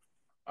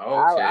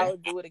 I Okay.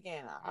 would do it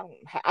again.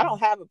 I don't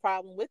have a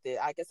problem with it.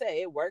 Like I said,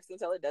 it works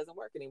until it doesn't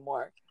work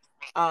anymore.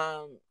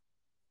 Um,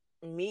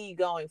 Me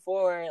going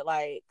forward,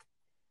 like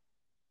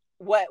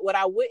what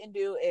I wouldn't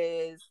do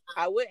is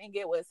I wouldn't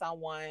get with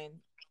someone.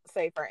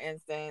 Say for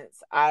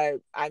instance, I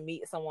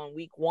meet someone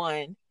week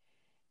 1,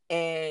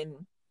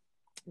 and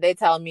they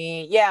tell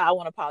me, yeah, I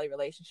want a poly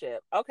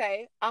relationship.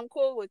 Okay, I'm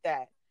cool with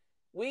that.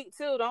 Week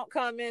 2, don't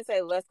come in and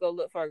say, let's go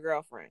look for a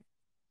girlfriend.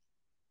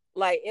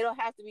 Like, it'll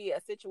have to be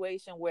a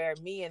situation where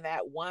me and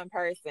that one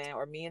person,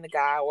 or me and the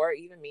guy, or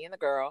even me and the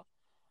girl,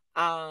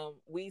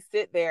 we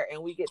sit there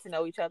and we get to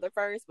know each other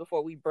first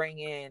before we bring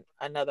in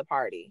another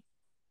party.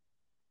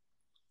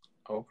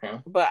 Okay.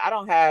 But I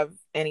don't have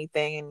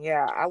anything, and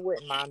yeah, I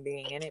wouldn't mind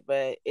being in it,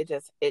 but it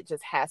just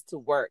has to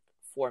work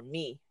for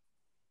me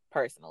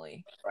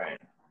personally. Right.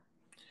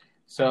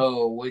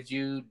 So would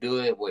you do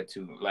it with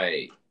two,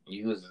 like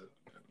you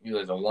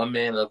as a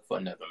woman look for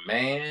another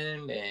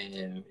man,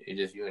 and it's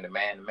just you and the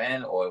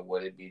man, or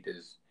would it be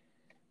just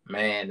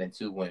man and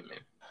two women?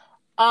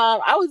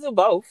 I would do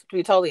both, to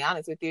be totally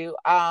honest with you.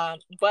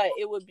 But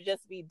it would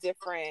just be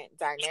different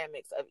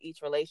dynamics of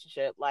each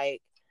relationship.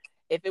 Like,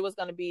 if it was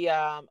going to be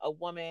a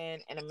woman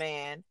and a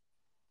man,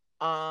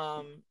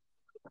 um,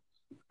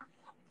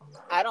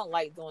 I don't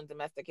like doing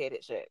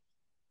domesticated shit.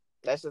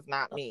 That's just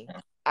not me.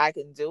 I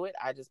can do it.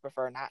 I just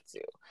prefer not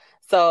to.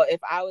 So if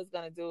I was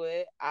going to do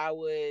it, I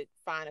would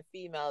find a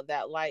female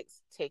that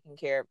likes taking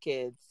care of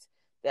kids,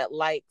 that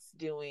likes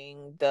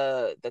doing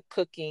the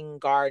cooking,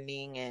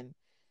 gardening, and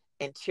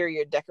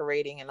interior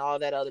decorating and all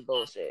that other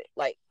bullshit.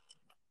 Like,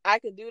 I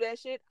could do that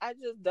shit. I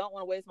just don't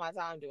want to waste my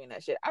time doing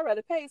that shit. I'd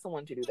rather pay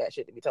someone to do that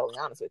shit, to be totally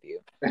honest with you.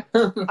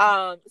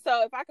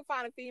 So if I can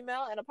find a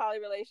female in a poly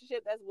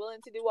relationship that's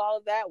willing to do all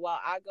of that while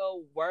I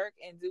go work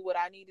and do what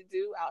I need to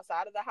do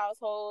outside of the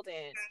household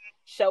and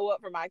show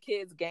up for my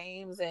kids'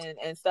 games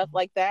and stuff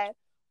like that,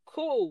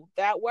 cool.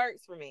 That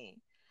works for me.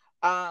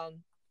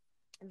 Um,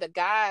 the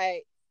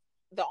guy,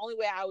 the only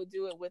way I would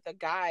do it with a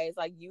guy is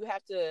like, you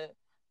have to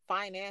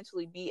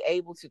financially be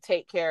able to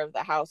take care of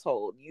the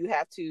household. You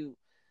have to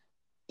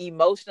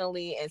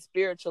emotionally and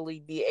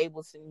spiritually be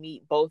able to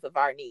meet both of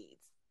our needs.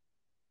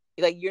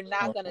 Like, you're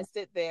not going to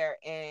sit there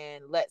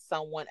and let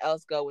someone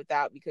else go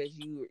without because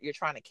you're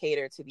trying to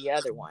cater to the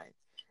other one.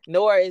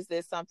 Nor is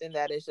this something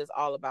that is just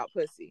all about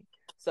pussy.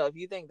 So if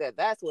you think that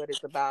that's what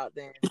it's about,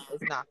 then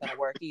it's not going to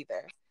work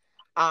either.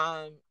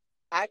 I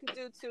could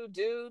do two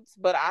dudes,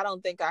 but I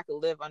don't think I could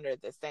live under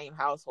the same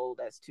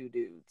household as two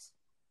dudes.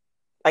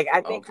 Like,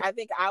 Okay. I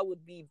think I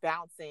would be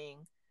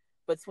bouncing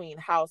between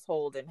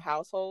household and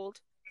household.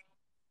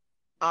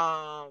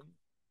 Um,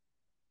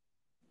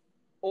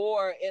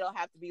 or it'll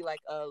have to be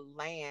like a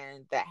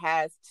land that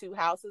has two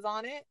houses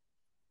on it,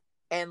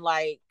 and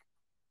like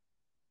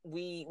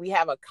we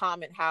have a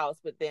common house,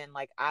 but then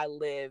like I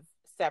live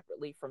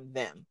separately from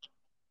them.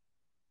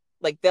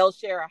 Like, they'll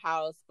share a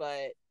house,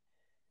 but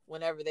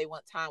whenever they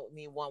want time with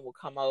me, one will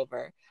come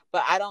over.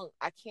 But I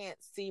can't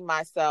see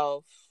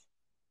myself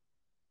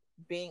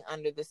being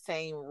under the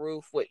same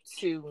roof with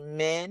two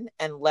men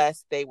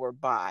unless they were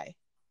bi.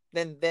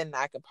 Then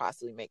I could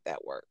possibly make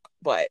that work.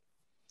 But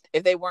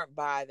if they weren't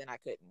bi, then I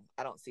couldn't.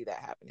 I don't see that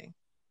happening.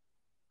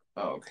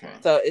 Okay.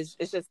 So it's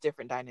just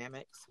different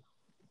dynamics.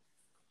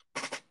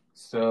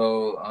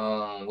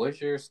 So, what's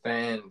your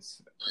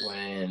stance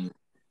when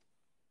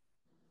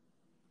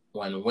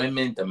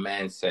women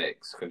demand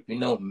sex? Because we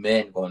know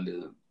men going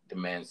to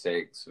demand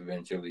sex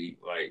eventually,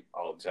 like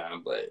all the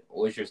time. But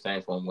what's your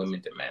stance when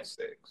women demand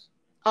sex?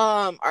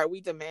 Are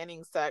we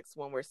demanding sex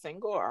when we're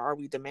single, or are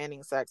we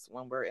demanding sex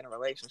when we're in a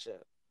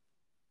relationship?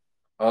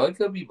 Oh, it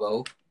could be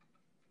both.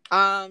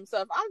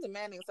 So if I'm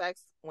demanding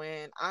sex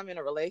when I'm in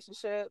a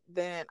relationship,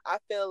 then I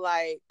feel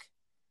like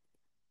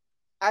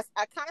I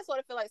kind of sort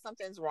of feel like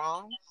something's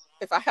wrong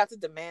if I have to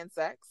demand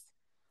sex.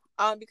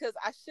 Because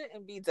I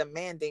shouldn't be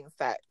demanding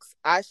sex.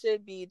 I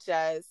should be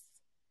just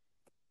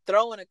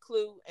throwing a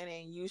clue, and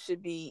then you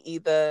should be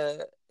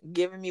either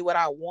giving me what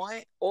I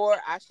want, or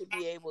I should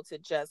be able to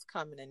just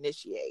come and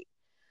initiate.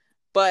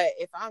 But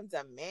if I'm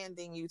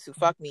demanding you to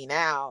fuck me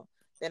now,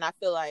 then I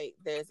feel like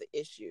there's an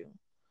issue.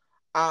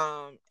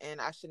 And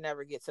I should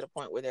never get to the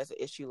point where there's an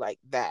issue like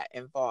that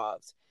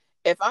involved.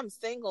 If I'm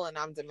single and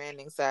I'm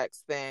demanding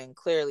sex, then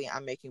clearly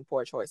I'm making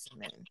poor choices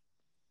men.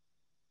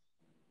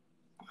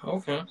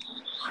 Okay.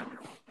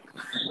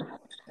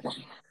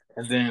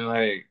 And then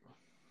like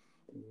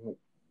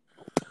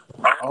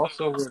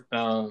also with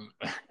man,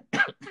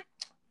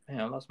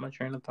 I lost my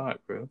train of thought,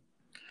 bro.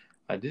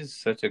 Like, this is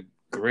such a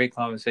great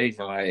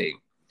conversation. Like,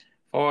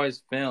 as far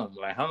as film,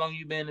 like, how long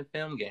you been in the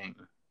film game?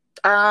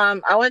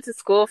 I went to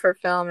school for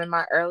film in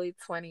my early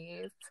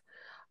 20s.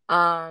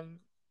 Um,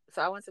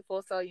 so I went to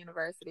Full Sail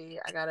University.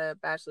 I got a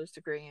bachelor's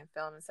degree in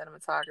film and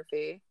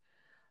cinematography.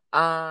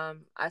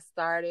 I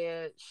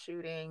started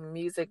shooting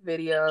music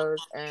videos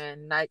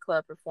and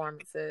nightclub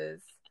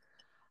performances.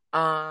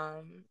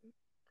 Um,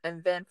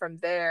 and then from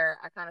there,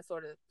 I kind of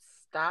sort of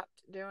stopped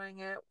doing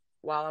it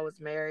while I was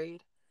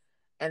married.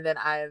 And then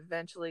I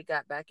eventually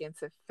got back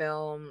into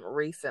film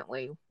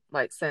recently,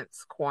 like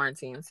since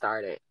quarantine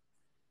started.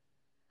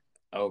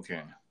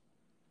 Okay.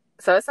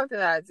 So it's something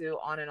that I do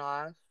on and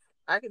off.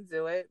 I can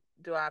do it.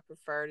 Do I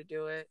prefer to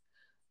do it?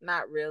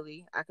 Not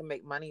really. I can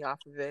make money off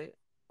of it.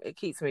 It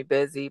keeps me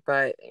busy,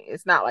 but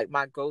it's not like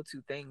my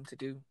go-to thing to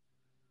do.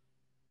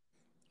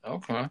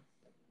 Okay.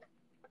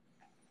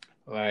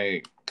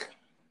 Like,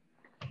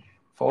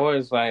 far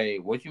as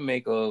like, what you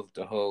make of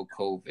the whole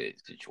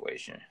COVID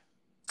situation?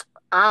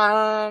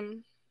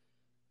 Um,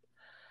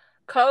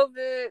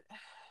 COVID.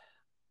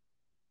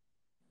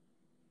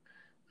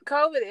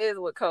 COVID is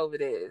what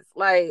COVID is.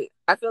 Like,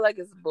 I feel like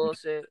it's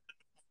bullshit.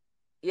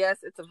 Yes,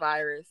 it's a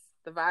virus.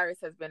 The virus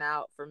has been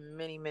out for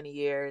many, many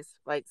years,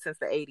 like since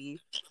the 80s.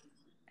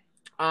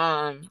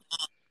 Um,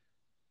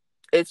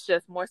 it's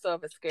just more so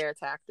of a scare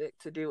tactic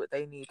to do what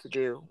they need to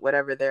do,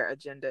 whatever their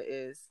agenda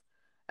is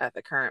at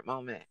the current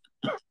moment.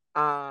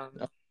 Um,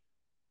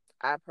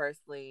 I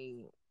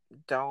personally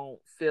don't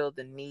feel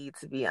the need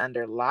to be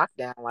under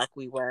lockdown like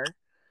we were.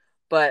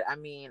 But I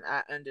mean,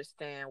 I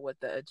understand what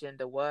the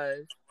agenda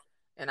was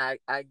and I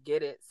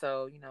get it.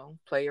 So,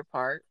 play your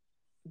part,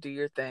 do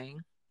your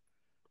thing.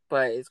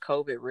 But is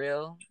COVID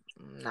real?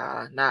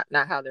 Nah,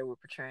 not how they were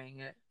portraying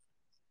it.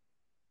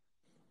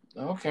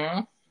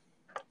 Okay.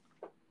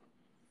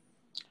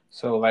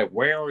 So, like,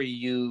 where are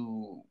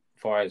you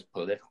as far as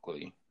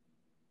politically?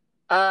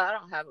 I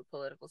don't have a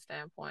political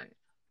standpoint.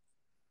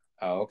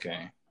 Oh,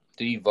 okay.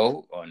 Do you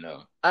vote or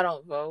no? I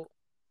don't vote.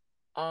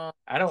 Um,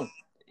 I don't.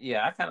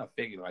 Yeah, I kind of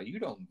figured like you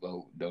don't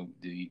vote, don't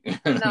do you?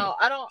 no,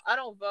 I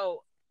don't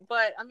vote.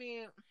 But I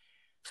mean,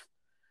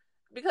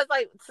 because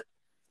like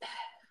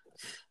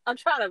I'm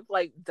trying to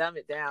like dumb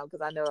it down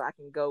because I know I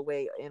can go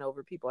way in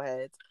over people's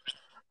heads.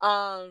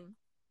 Um,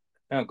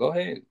 No, go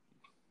ahead.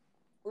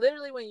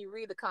 Literally, when you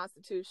read the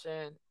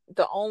Constitution,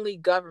 the only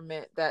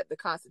government that the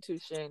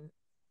Constitution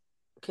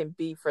can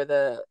be for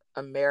the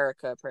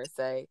America per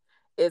se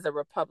is a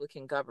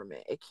Republican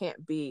government. It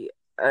can't be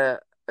a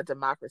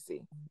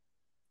democracy.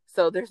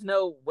 So there's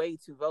no way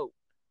to vote.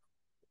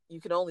 You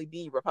can only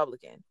be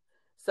Republican.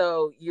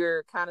 So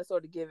you're kind of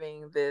sort of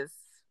giving this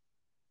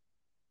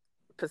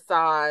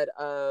facade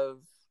of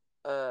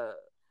uh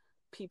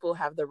people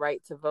have the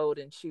right to vote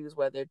and choose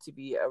whether to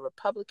be a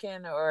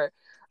Republican or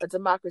a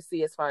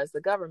democracy as far as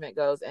the government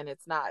goes, and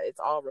it's not. It's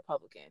all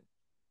Republican.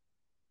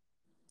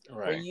 When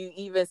Right. you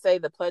even say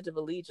the Pledge of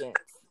Allegiance,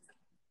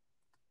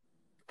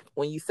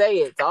 when you say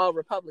it's all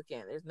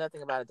Republican, there's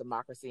nothing about a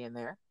democracy in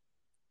there.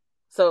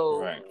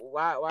 So Right.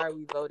 why are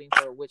we voting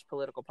for which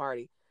political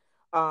party?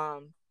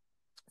 Um,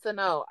 so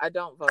no, I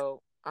don't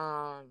vote.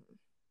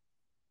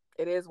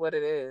 It is what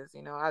it is.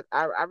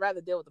 I'd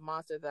rather deal with the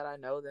monster that I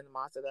know than the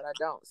monster that I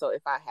don't. So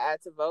if I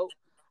had to vote,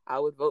 I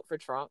would vote for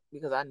Trump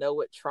because I know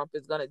what Trump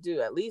is gonna do.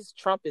 At least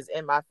Trump is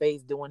in my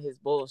face doing his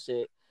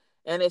bullshit,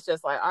 and it's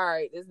just like, all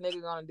right, this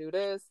nigga gonna do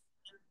this,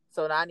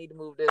 so now I need to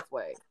move this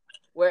way.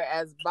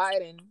 Whereas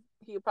Biden,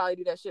 he'll probably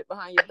do that shit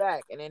behind your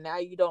back, and then now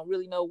you don't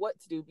really know what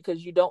to do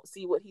because you don't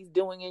see what he's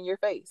doing in your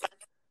face.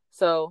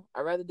 So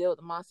I'd rather deal with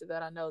the monster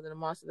that I know than the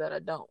monster that I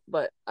don't.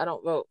 But I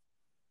don't vote.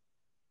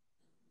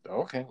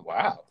 Okay.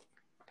 Wow.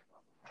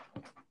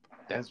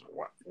 That's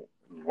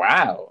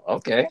wow.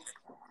 Okay.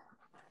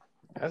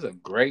 That's a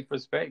great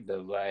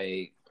perspective.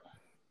 Like,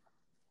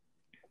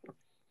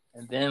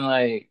 and then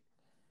like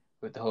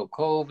with the whole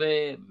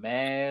COVID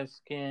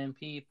masking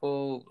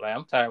people, like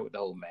I'm tired with the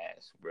whole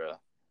mask, bro.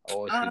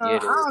 Always forget I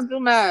it. don't do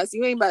masks.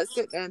 You ain't about to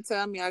sit there and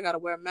tell me I gotta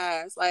wear a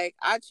mask. Like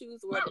I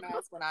choose to wear the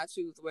mask when I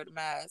choose to wear the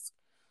mask.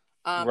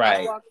 I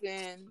Right. walked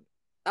in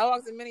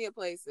many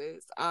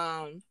places.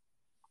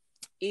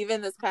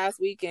 Even this past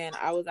weekend,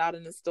 I was out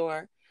in the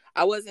store.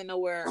 I wasn't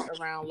nowhere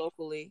around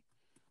locally,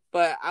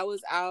 but I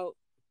was out.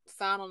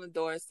 Sign on the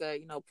door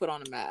said, put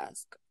on a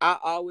mask. I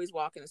always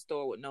walk in the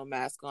store with no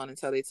mask on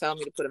until they tell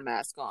me to put a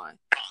mask on. Right.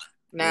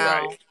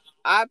 Now,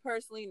 I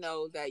personally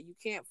know that you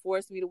can't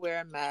force me to wear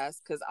a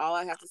mask because all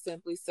I have to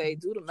simply say,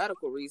 due to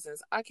medical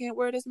reasons, I can't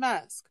wear this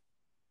mask.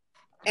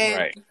 And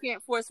Right. you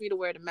can't force me to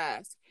wear the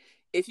mask.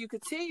 If you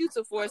continue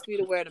to force me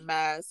to wear the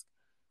mask,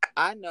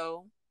 I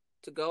know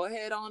to go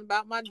ahead on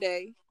about my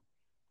day,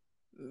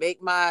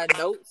 make my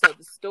notes of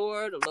the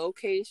store, the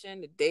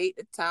location, the date,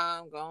 the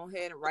time, go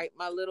ahead and write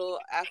my little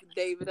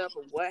affidavit up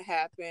of what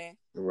happened.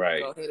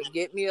 Right. Go ahead and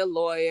get me a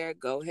lawyer.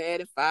 Go ahead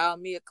and file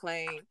me a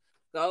claim.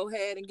 Go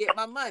ahead and get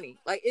my money.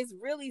 Like, it's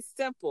really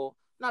simple.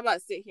 I'm not about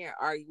to sit here and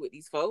argue with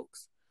these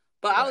folks.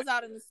 But I Right. was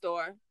out in the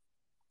store,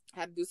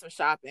 had to do some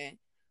shopping.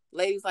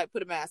 Ladies like,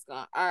 put a mask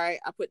on. All right,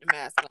 I put the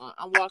mask on.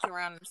 I'm walking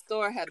around in the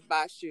store, had to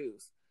buy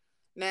shoes.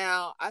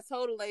 Now, I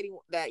told a lady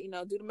that,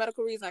 due to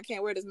medical reason, I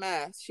can't wear this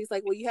mask. She's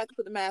like, well, you have to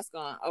put the mask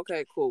on.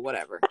 Okay, cool,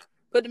 whatever.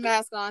 Put the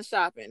mask on,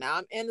 shopping. Now,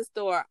 I'm in the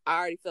store. I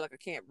already feel like I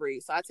can't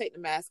breathe. So I take the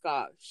mask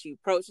off. She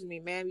approaches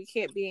me, ma'am, you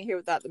can't be in here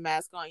without the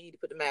mask on. You need to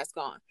put the mask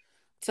on.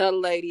 Tell the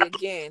lady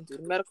again, due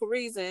to medical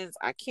reasons,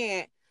 I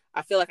can't.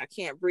 I feel like I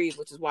can't breathe,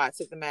 which is why I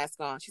took the mask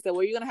on. She said,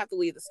 well, you're going to have to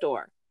leave the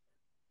store.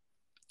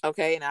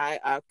 Okay, and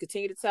I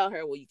continue to tell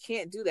her, well, you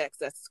can't do that because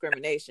that's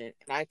discrimination.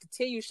 And I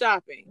continue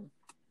shopping.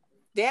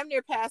 Damn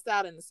near passed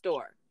out in the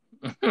store.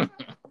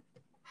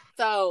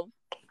 So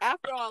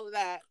after all of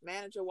that,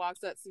 manager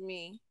walks up to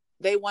me.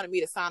 They wanted me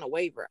to sign a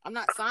waiver. I'm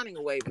not signing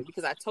a waiver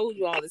because I told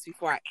you all this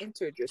before I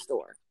entered your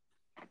store.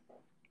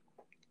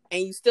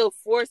 And you still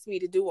forced me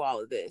to do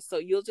all of this. So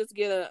you'll just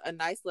get a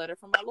nice letter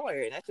from my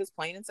lawyer. And that's just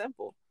plain and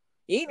simple.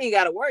 You ain't even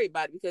got to worry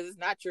about it because it's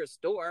not your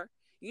store.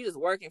 You're just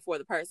working for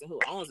the person who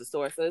owns the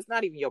store. So it's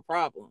not even your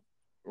problem.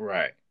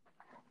 Right.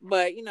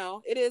 But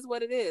it is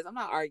what it is. I'm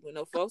not arguing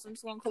with no folks. I'm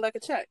just gonna collect a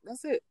check.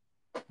 That's it.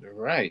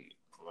 Right.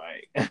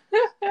 Like.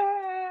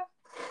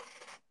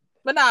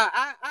 But nah,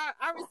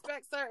 I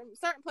respect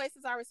certain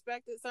places. I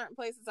respect it. Certain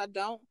places I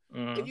don't.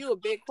 If you a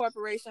big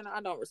corporation,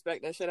 I don't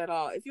respect that shit at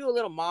all. If you a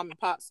little mom and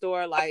pop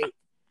store, like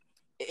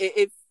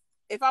if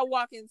I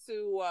walk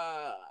into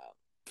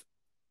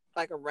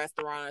like a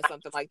restaurant or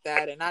something like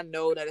that, and I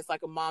know that it's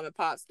like a mom and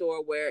pop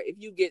store where if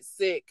you get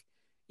sick,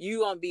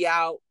 you gonna be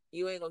out.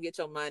 You ain't gonna get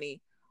your money.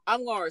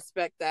 I'm gonna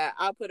respect that.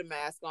 I'll put a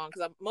mask on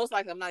because most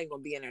likely I'm not even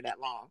gonna be in there that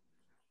long.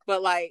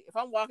 But like if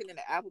I'm walking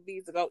into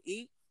Applebee's to go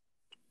eat.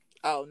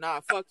 Oh, nah,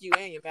 fuck you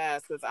and your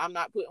mask because I'm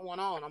not putting one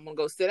on. I'm going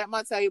to go sit at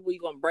my table.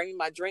 You're going to bring me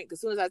my drink. As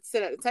soon as I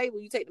sit at the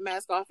table, you take the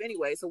mask off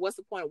anyway. So what's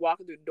the point of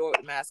walking through the door with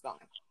the mask on?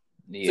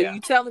 Yeah. So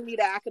you telling me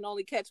that I can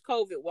only catch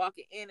COVID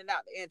walking in and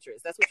out the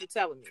entrance. That's what you're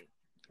telling me.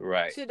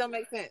 Right. Shit don't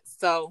make sense.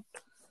 So,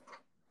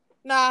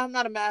 nah, I'm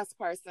not a mask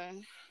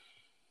person.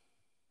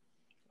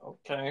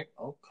 Okay.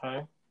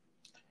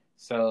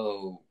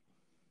 So,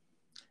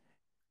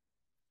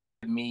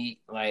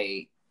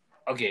 like,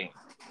 okay,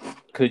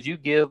 could you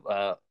give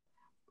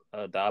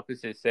the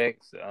opposite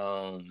sex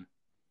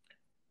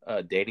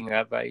dating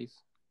advice?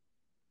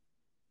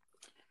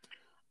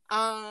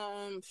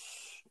 The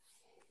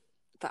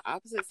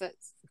opposite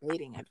sex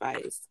dating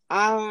advice.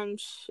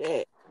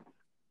 Shit.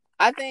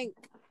 I think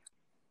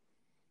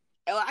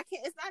I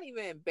can't. It's not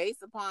even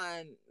based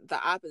upon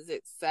the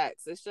opposite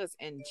sex. It's just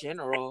in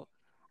general.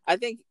 I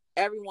think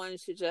everyone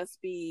should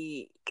just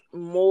be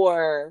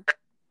more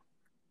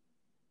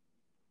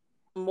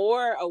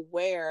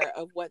aware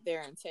of what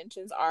their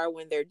intentions are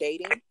when they're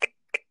dating.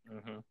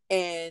 Mm-hmm.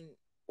 And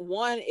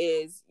one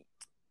is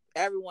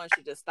everyone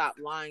should just stop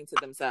lying to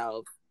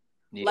themselves.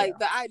 Yeah. Like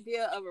the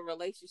idea of a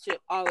relationship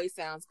always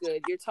sounds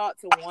good. You're taught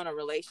to want a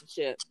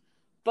relationship.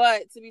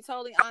 But to be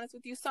totally honest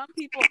with you, some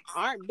people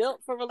aren't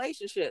built for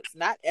relationships.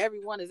 Not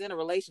everyone is in a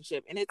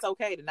relationship. And it's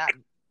okay to not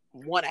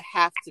want to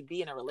have to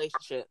be in a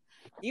relationship.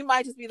 You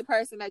might just be the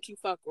person that you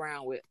fuck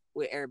around with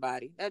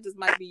everybody. That just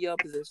might be your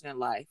position in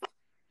life.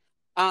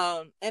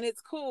 And it's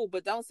cool,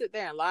 but don't sit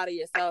there and lie to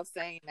yourself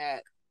saying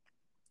that,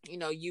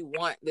 you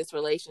want this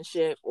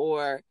relationship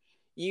or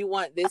you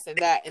want this and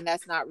that. And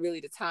that's not really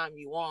the time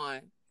you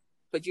want.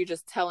 But you're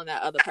just telling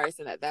that other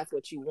person that that's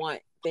what you want,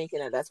 thinking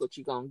that that's what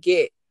you're going to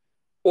get.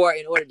 Or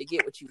in order to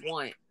get what you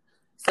want.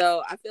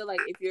 So I feel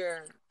like if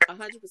you're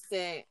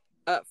 100%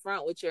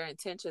 upfront with your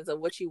intentions of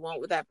what you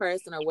want with that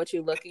person or what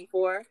you're looking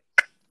for,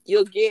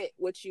 you'll get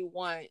what you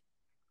want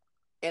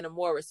in a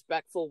more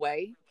respectful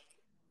way,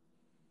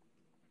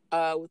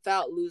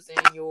 without losing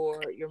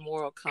your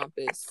moral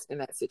compass in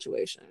that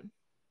situation.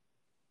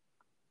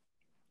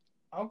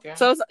 Okay.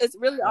 So it's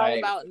really all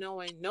about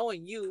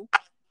knowing you,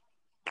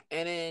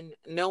 and then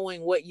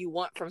knowing what you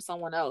want from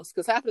someone else.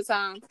 Because half the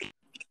time,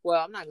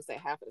 well, I'm not gonna say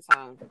half of the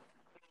time.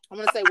 I'm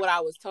going to say what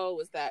I was told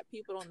was that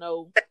people don't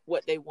know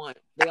what they want.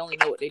 They only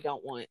know what they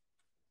don't want.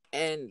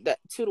 And that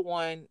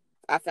 2-to-1,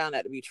 I found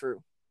that to be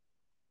true.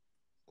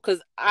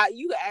 Because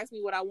you could ask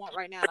me what I want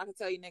right now, and I can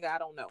tell you, nigga, I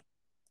don't know.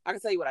 I can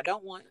tell you what I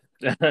don't want.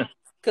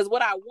 Because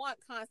what I want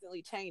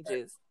constantly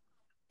changes.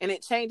 And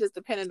it changes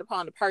depending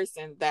upon the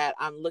person that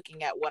I'm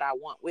looking at what I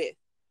want with.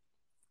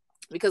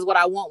 Because what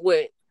I want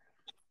with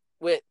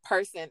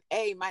person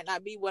A might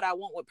not be what I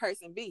want with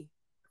person B.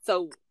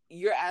 So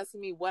you're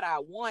asking me what I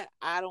want,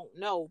 I don't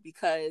know,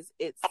 because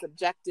it's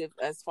subjective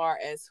as far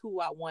as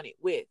who I want it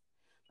with.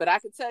 But I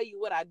can tell you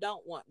what I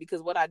don't want,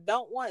 because what I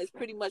don't want is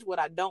pretty much what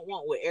I don't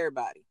want with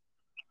everybody.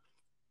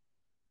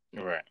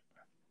 Right.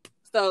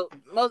 So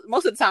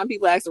most of the time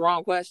people ask the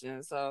wrong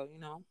questions. So,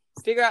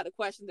 figure out the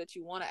questions that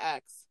you want to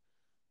ask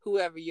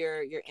whoever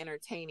you're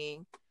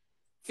entertaining.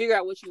 Figure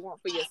out what you want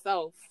for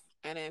yourself,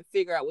 and then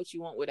figure out what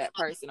you want with that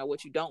person or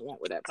what you don't want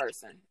with that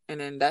person.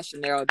 And then that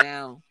should narrow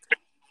down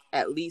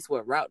at least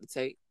what route to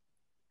take.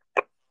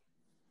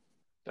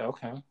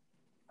 Okay.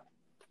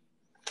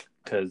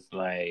 Because,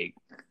 like,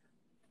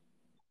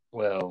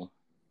 well,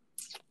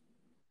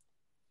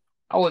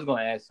 I was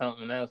going to ask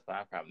something else, but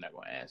I'm probably not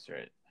going to answer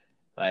it.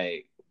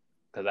 Like,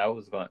 because I'm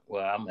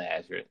going to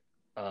answer it.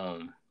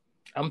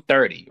 I'm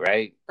 30,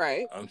 right?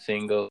 Right. I'm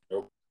single.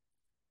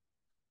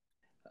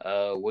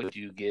 Would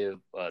you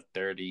give a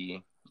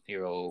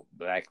 30-year-old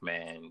black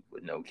man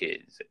with no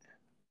kids?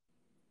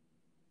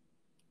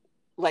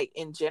 Like,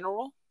 in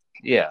general?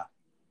 Yeah.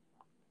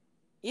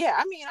 Yeah,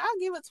 I mean, I'll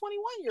give a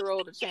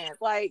 21-year-old a chance.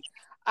 Like,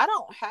 I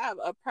don't have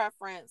a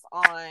preference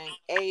on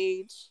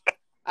age.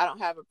 I don't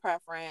have a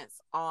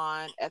preference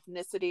on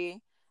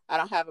ethnicity. I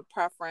don't have a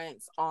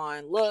preference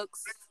on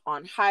looks,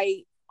 on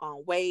height,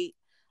 on weight.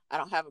 I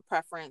don't have a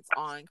preference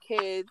on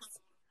kids.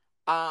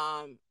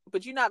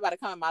 But you're not about to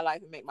come in my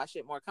life and make my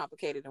shit more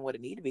complicated than what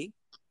it need to be.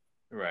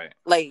 Right.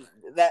 Like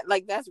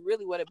that's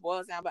really what it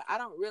boils down. But I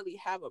don't really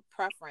have a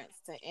preference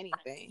to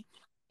anything.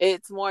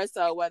 It's more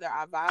so whether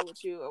I vibe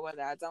with you or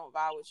whether I don't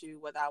vibe with you,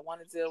 whether I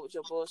want to deal with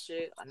your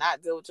bullshit or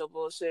not deal with your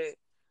bullshit,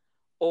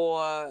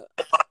 or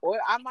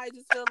I might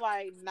just feel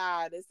like,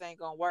 nah, this ain't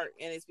gonna work,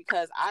 and it's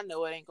because I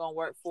know it ain't gonna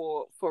work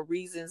for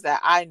reasons that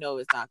I know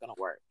it's not gonna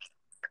work.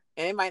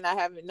 And it might not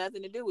have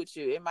nothing to do with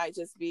you. It might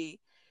just be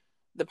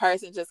the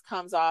person just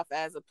comes off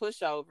as a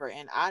pushover,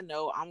 and I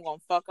know I'm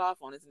gonna fuck off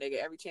on this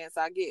nigga every chance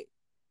I get.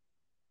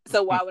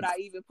 So why would I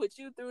even put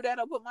you through that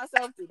or put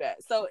myself through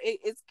that? So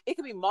it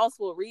could be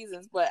multiple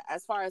reasons, but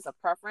as far as a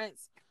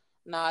preference,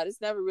 nah,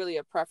 it's never really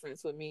a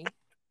preference with me.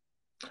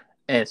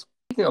 And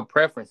speaking of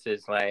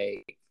preferences,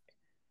 like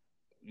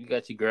you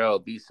got your girl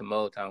B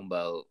Simone talking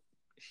about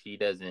she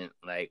doesn't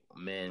like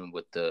men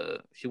with the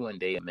she wouldn't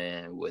date a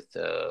man with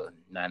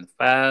 9 to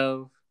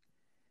 5,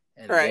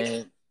 and Right.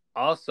 then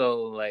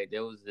also like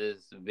there was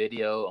this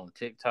video on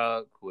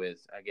TikTok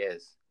with I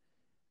guess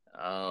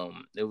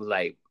it was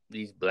like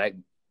these black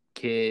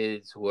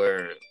kids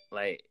were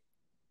like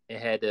it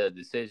had a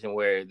decision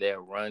where they'll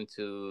run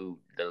to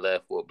the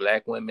left with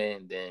black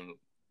women, then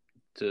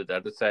to the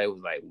other side was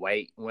like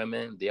white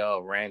women. They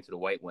all ran to the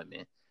white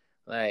women.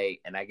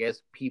 Like, and I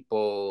guess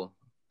people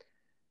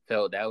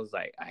felt that was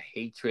like a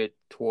hatred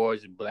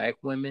towards black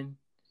women.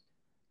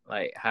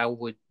 Like, how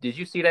would did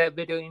you see that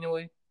video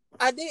anyway?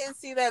 I didn't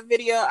see that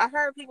video. I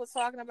heard people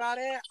talking about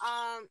it.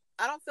 I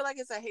don't feel like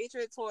it's a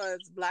hatred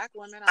towards black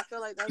women. I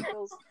feel like that's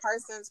those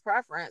person's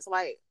preference.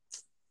 Like,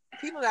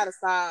 people gotta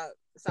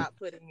stop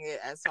putting it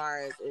as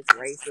far as it's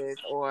racist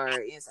or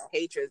it's a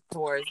hatred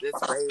towards this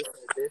race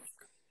or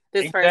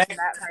this person, Exactly.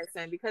 that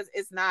person, because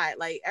it's not.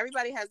 Like,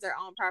 everybody has their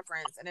own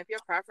preference, and if your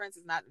preference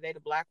is not to date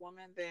a black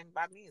woman, then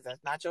by means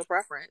that's not your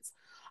preference.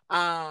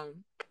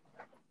 Um,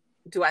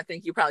 do I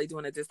think you're probably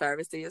doing a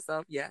disservice to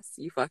yourself? Yes,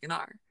 you fucking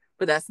are.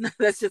 But that's not,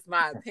 that's just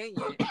my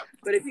opinion.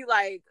 But if you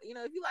like,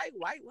 if you like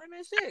white women,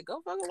 shit, go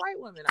fuck a white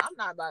woman. I'm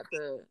not about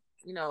to,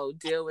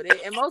 deal with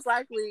it. And most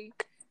likely,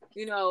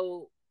 you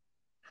know,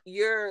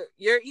 you're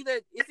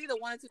either it's either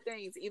one of two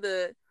things.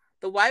 Either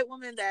the white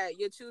woman that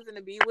you're choosing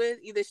to be with,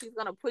 either she's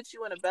gonna put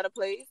you in a better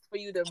place for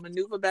you to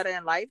maneuver better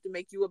in life to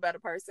make you a better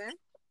person,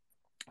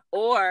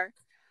 or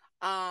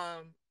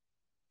um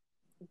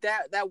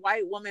that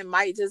white woman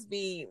might just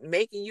be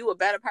making you a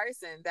better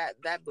person that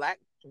black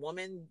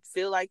woman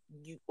feel like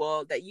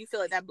that you feel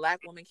like that black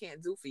woman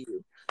can't do for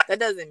you. That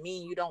doesn't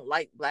mean you don't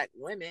like black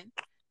women.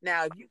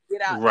 Now if you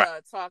get out Right.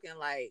 there talking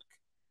like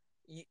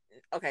you,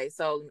 okay,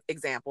 so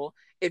example,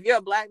 if you're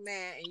a black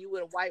man and you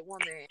with a white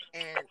woman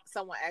and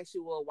someone asks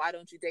you, well, why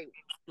don't you date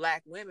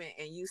black women,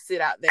 and you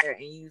sit out there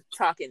and you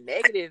talking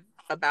negative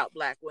about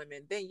black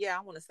women, then yeah,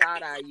 I want to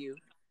side eye you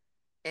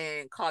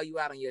and call you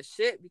out on your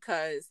shit,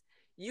 because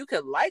you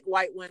could like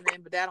white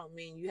women, but that don't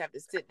mean you have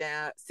to sit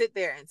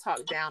there and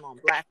talk down on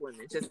black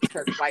women just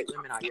because white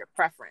women are your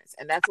preference.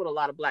 And that's what a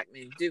lot of black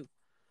men do.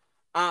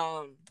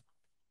 Um,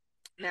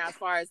 Now as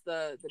far as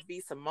the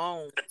B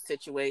Simone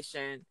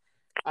situation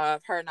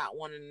of her not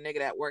wanting a nigga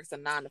that works a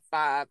 9 to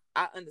 5,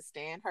 I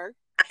understand her.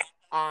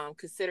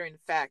 Considering the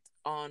fact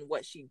on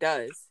what she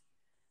does.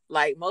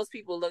 Like, most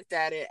people looked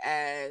at it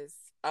as,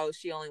 oh,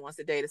 she only wants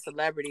to date a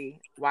celebrity.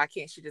 Why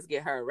can't she just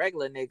get her a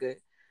regular nigga?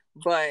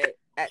 But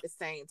at the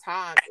same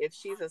time, if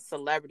she's a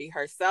celebrity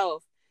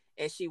herself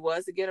and she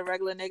was to get a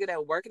regular nigga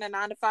that working a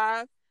 9 to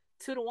 5,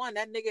 2 to 1,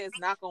 that nigga is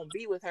not gonna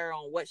be with her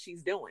on what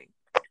she's doing.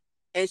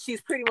 And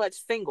she's pretty much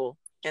single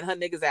and her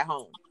nigga's at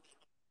home.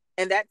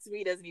 And that to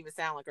me doesn't even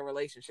sound like a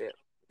relationship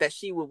that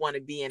she would want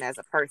to be in as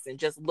a person,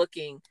 just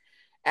looking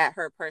at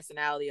her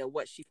personality or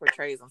what she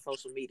portrays on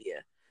social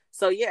media.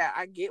 So yeah,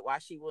 I get why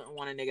she wouldn't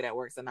want a nigga that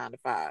works a 9 to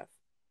 5.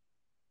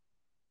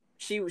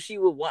 She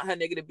would want her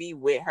nigga to be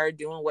with her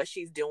doing what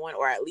she's doing,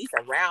 or at least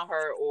around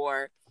her.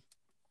 Or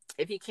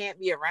if he can't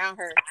be around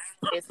her,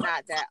 it's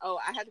not that, oh,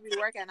 I have to be to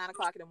work at 9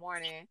 o'clock in the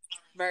morning,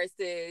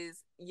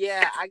 versus,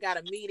 yeah, I got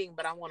a meeting,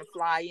 but I want to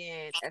fly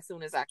in as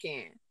soon as I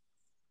can.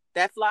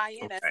 That fly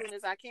in as Right. soon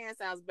as I can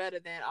sounds better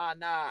than, oh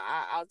nah,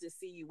 I'll just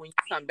see you when you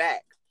come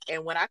back.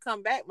 And when I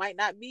come back might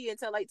not be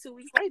until like 2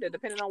 weeks later,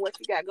 depending on what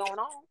you got going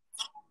on.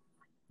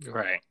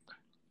 Right.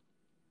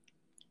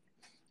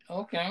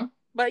 Okay.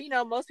 But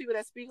most people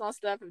that speak on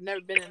stuff have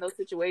never been in those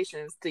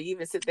situations to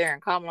even sit there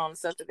and comment on the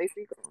stuff that they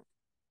speak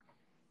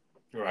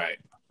on. Right.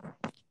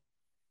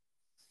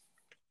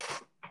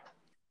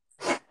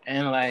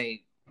 And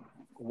like,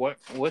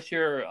 what's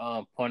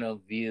your point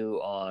of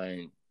view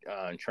on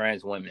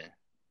trans women?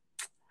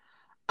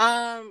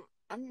 I'm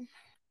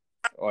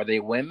Are they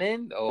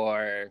women,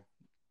 or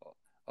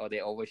are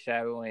they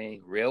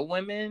overshadowing real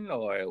women,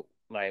 or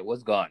like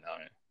what's going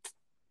on?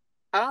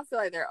 I don't feel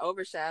like they're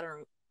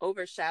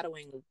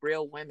overshadowing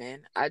real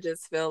women. I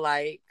just feel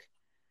like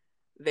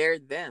they're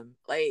them.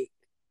 Like,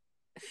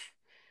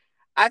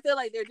 I feel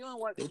like they're doing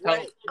They what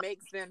talk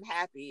makes them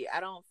happy. I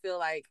don't feel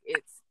like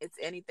it's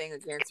anything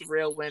against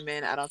real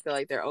women. I don't feel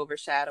like they're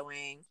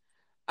overshadowing.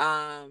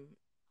 Um,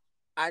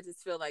 I just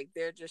feel like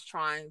they're just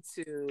trying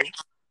to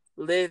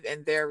live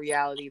in their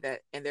reality,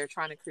 and they're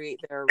trying to create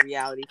their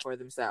reality for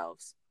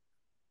themselves.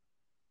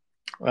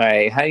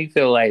 like how you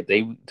feel like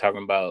they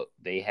talking about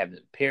they having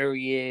a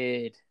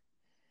period,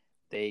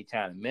 they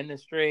trying to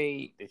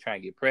menstruate, they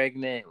trying to get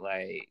pregnant,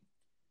 like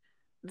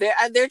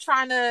They're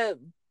trying to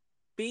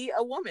be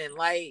a woman.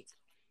 Like,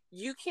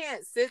 you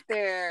can't sit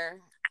there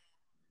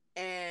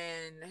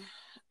and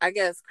I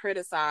guess,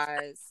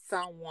 criticize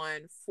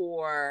someone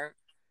for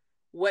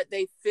what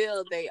they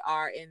feel they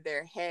are in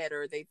their head,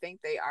 or they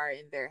think they are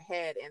in their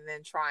head, and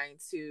then trying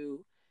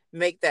to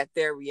make that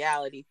their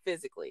reality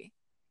physically.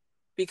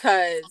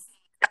 Because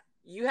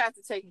you have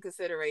to take in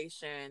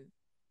consideration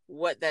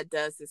what that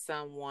does to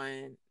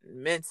someone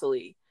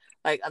mentally.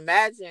 Like,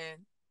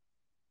 imagine,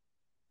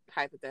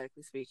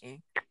 hypothetically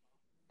speaking,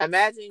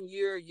 imagine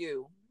you're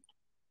a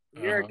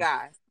Uh-huh.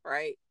 guy,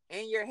 right?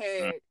 In your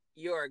head,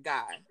 you're a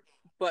guy,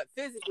 but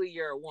physically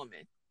you're a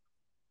woman.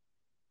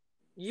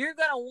 You're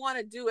gonna want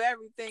to do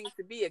everything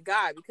to be a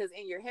guy, because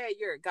in your head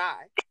you're a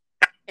guy.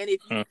 And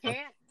if you Uh-huh.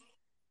 can't,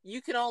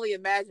 you can only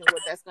imagine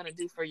what that's going to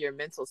do for your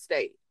mental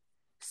state.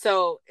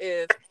 So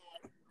if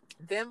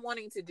them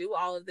wanting to do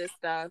all of this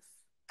stuff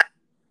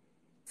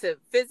to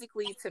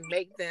physically to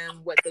make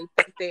them what they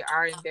think they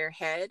are in their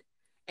head,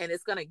 and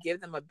it's going to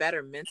give them a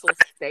better mental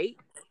state,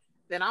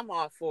 then I'm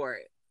all for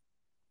it.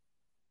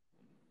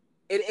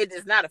 It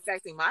is not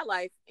affecting my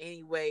life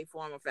any way,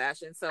 form, or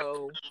fashion.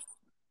 So,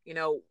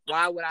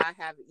 why would I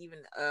have even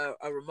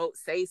a remote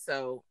say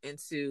so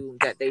into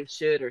that they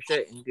should or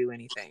shouldn't do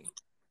anything?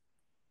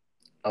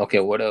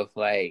 Okay, what if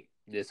like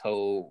this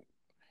whole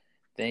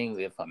thing,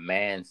 if a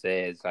man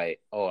says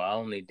like, "Oh, I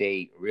only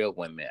date real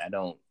women. I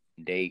don't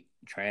date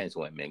trans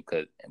women."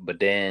 But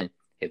then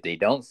if they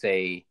don't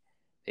say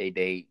they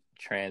date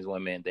trans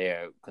women,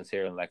 they're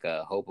considered like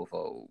a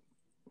homophobe.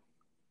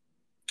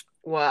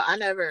 Well, I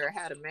never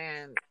had a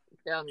man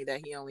tell me that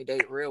he only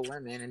date real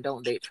women and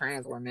don't date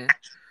trans women.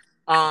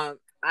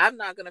 I'm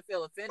not gonna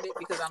feel offended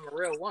because I'm a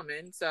real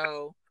woman.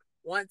 So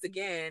once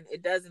again,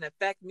 it doesn't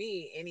affect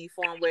me any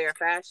form, way, or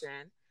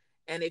fashion.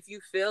 And if you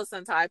feel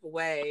some type of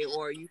way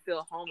or you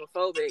feel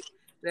homophobic,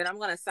 then I'm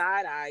gonna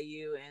side eye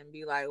you and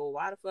be like, "Well,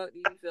 why the fuck do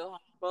you feel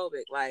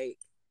homophobic?" Like,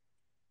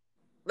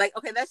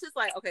 okay, that's just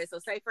like, okay. So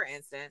say for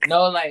instance,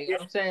 No, like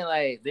I'm saying,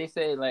 like they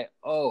say, like,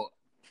 oh,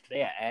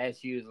 they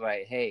ask you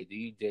like, "Hey, do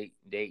you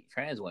date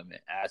trans women?"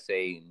 I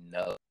say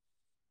no,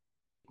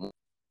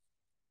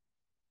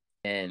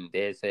 and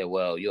they say,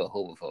 "Well, you're a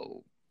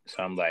homophobe."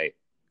 So I'm like,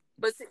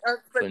 but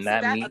but see,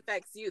 not that me.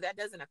 affects you. That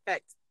doesn't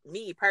affect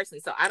me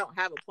personally. So I don't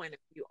have a point of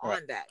view Right.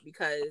 on that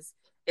because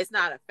it's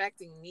not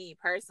affecting me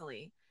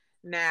personally.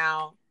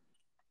 Now,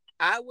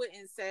 I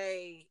wouldn't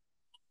say,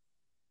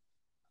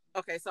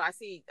 okay, so I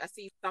see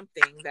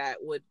something that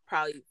would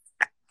probably,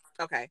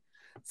 okay.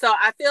 So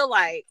I feel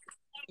like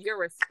your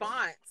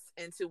response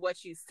into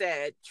what you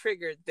said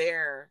triggered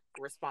their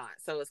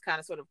response. So it's kind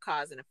of sort of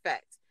cause and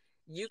effect.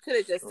 You could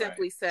have just Right.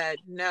 simply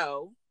said,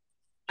 "No,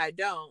 I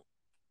don't,"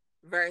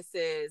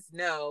 versus,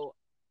 "No,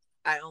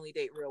 I only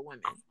date real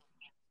women."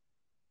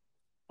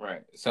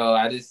 Right. So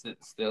I just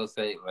still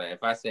say, like,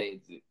 if I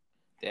say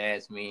they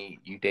ask me,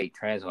 "You date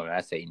trans women?"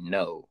 I say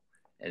no,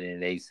 and then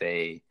they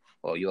say,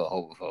 "Well, you're a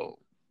homophobe."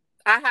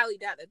 I highly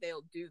doubt that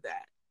they'll do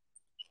that.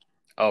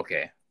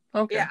 Okay.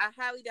 Yeah, Okay. I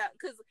highly doubt,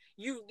 because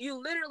you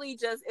literally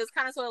just, it's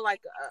kind of sort of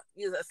like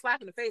a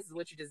slap in the face is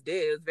what you just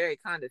did. It was very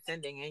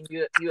condescending, and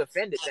you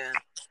offended them.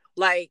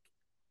 Like,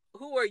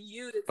 who are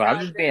you to But I'm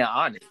tell just being them?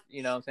 honest.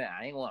 You know what I'm saying?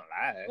 I ain't gonna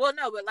lie. Well,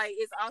 no, but like,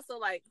 it's also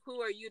like,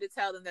 who are you to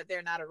tell them that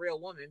they're not a real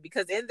woman?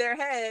 Because in their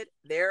head,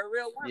 they're a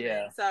real woman.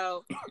 Yeah.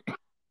 So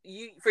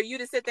for you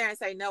to sit there and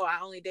say, "No, I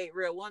only date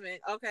real women,"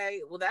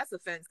 okay, well, that's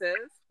offensive.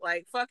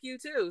 Like, fuck you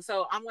too.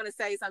 So I'm going to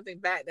say something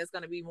back that's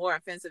going to be more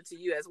offensive to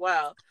you as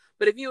well.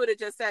 But if you would have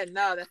just said,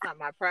 "No, that's not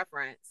my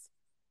preference,"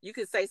 you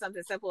could say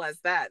something simple as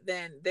that,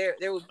 then there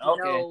would be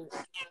Okay.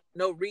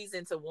 no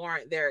reason to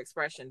warrant their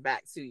expression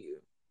back to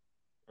you.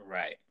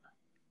 Right.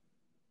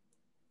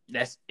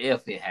 That's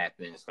if it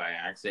happens. Like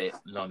I said,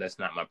 no, that's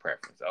not my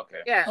preference.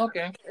 Okay. Yeah,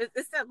 Okay.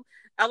 it's simple.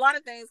 A lot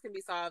of things can be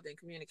solved in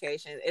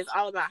communication. It's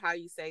all about how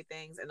you say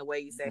things and the way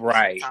you say them and the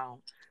Right.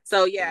 tone.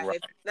 So yeah, Right.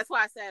 if that's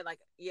why I said, like,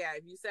 yeah,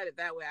 if you said it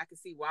that way, I could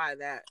see why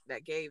that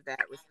gave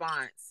that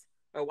response,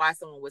 or why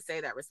someone would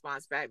say that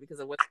response back because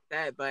of what you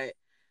said. But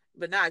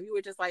nah, if you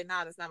were just like,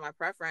 "Nah, that's not my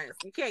preference,"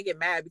 you can't get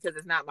mad because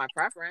it's not my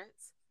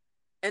preference.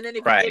 And then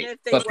Right.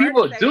 if they But were to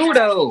people say do that,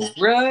 though,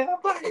 bro. I'm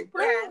like,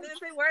 bro. yeah, and then if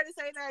they were to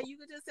say that, you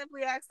could just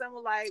simply ask them,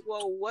 like,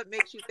 "Well, what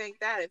makes you think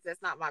that if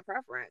that's not my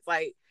preference?"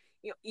 Like,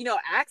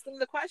 ask them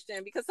the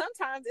question, because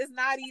sometimes it's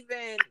not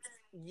even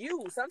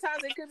you.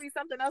 Sometimes it could be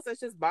something else that's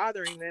just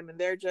bothering them, and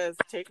they're just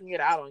taking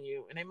it out on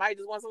you, and they might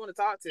just want someone to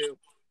talk to.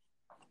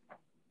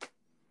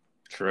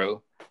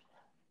 True.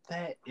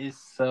 That is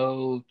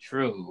so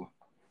true.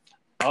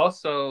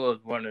 Also, I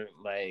was wondering,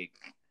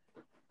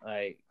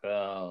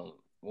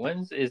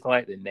 when's is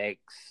like the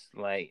next?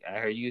 Like, I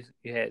heard you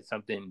had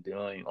something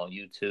doing on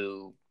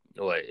YouTube.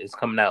 What it's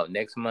coming out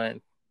next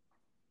month?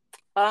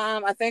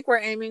 I think we're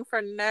aiming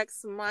for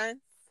next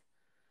month.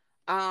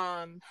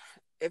 Um,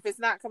 if it's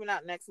not coming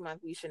out next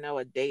month, we should know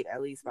a date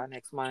at least by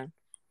next month.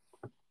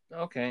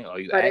 Okay. Are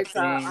you But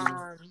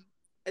acting?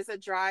 it's a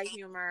dry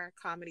humor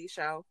comedy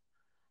show.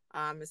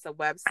 It's a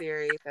web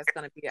series that's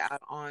going to be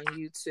out on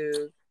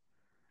YouTube.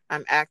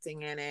 I'm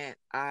acting in it.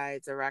 I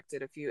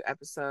directed a few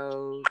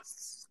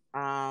episodes,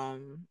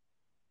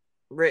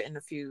 written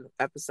a few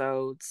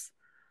episodes.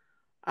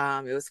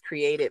 It was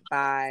created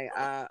by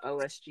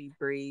OSG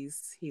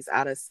Breeze. He's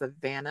out of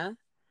Savannah.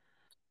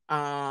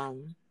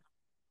 Um,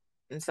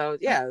 and so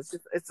yeah,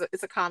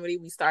 it's a comedy.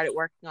 We started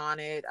working on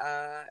it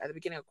at the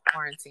beginning of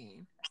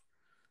quarantine.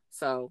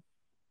 So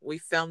we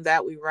filmed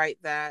that, we write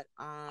that,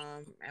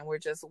 and we're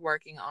just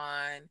working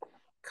on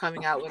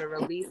coming out with a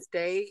release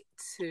date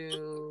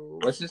to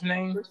What's his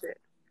name? push it.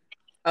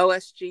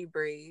 OSG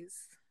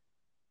Breeze.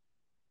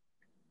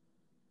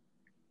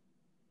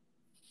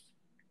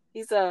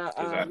 He's I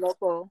a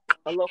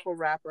local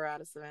rapper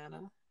out of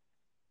Savannah.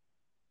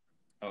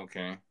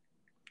 okay.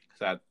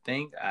 Cause I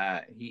think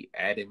he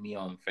added me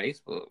on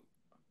Facebook.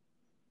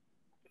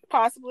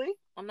 Possibly.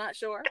 I'm not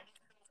sure.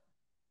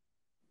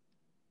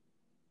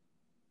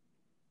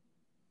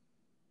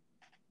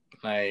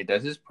 Like,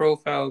 does his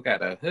profile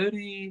got a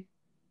hoodie?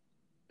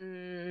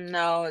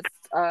 No, it's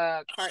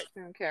a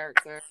cartoon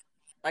character.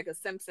 Like a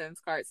Simpsons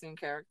cartoon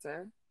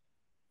character.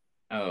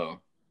 Oh,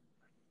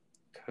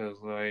 cause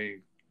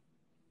like,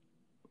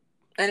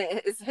 And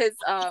it's his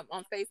on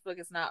Facebook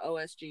it's not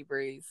OSG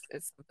Breeze.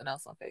 It's something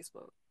else on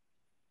Facebook.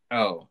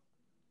 oh,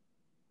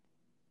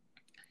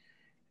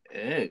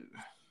 ew.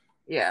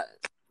 Yeah.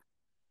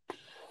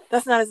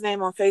 That's not his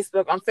name on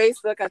Facebook. On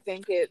Facebook I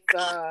think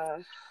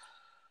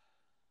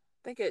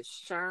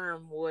it's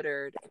Sherm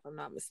Woodard, if I'm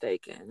not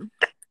mistaken.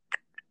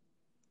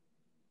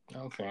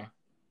 Okay.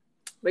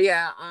 But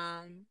yeah,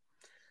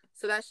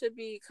 so that should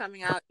be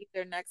coming out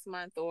either next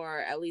month or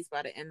at least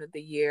by the end of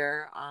the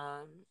year.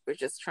 We're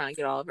just trying to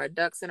get all of our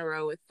ducks in a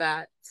row with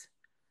that.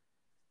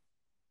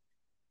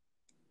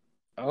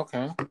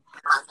 Okay.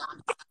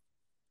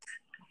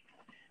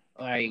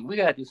 Like, we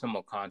gotta do some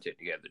more content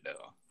together,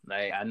 though.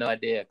 Like, I know I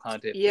did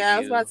content for Yeah, it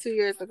was about you. 2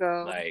 years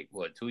ago. Like,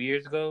 what, 2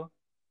 years ago?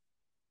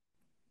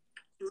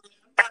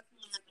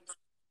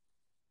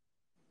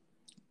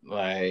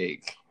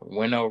 Like,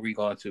 when are we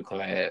going to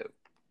collab?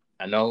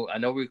 I know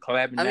we're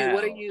collabing I mean,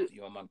 what are now. you?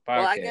 You on my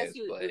Well, I guess podcast,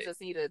 you but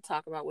just need to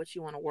talk about what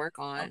you want to work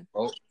on.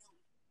 oh,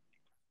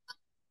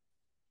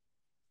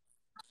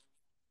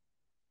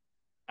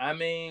 I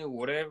mean,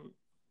 whatever.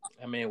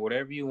 I mean,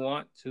 whatever you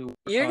want to work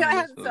You're on, gonna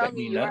have just to tell let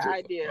me me your know.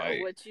 idea of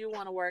Like, what you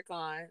want to work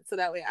on, so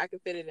that way I can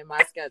fit it in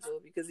my schedule.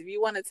 Because if you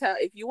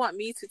want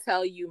me to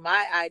tell you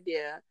my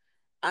idea,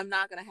 I'm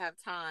not gonna have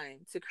time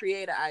to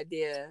create an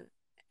idea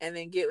and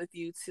then get with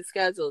you to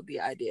schedule the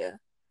idea.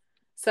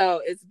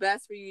 So it's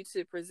best for you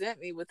to present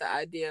me with the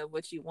idea of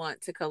what you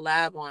want to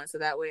collab on, so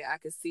that way I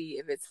can see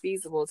if it's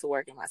feasible to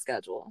work in my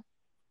schedule.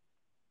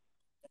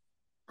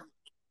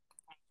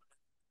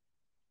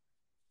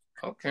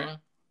 okay.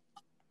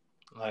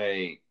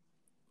 Like,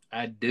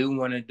 I do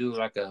want to do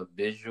like a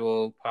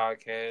visual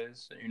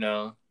podcast.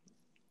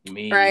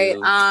 Me, Right.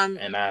 you,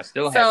 and I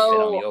still haven't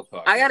been on So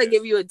your I got to podcast.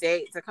 give you a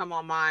date to come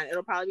on mine.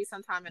 It'll probably be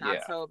sometime in Yeah.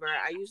 October.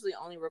 I usually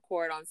only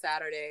record on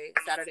Saturday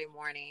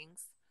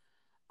mornings.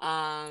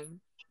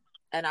 Um,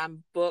 and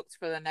I'm booked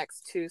for the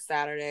next 2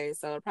 Saturdays,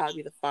 so it'll probably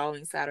be the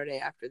following Saturday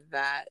after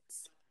that.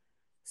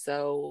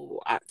 So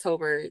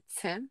October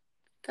 10th,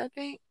 I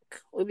think,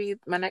 will be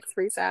my next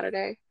free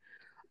Saturday.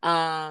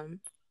 Um,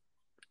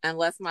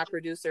 unless my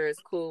producer is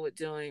cool with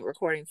doing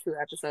recording 2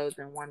 episodes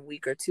in 1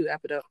 week or 2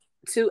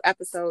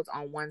 episodes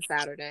on one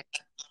Saturday,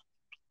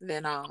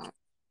 then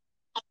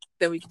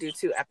we could do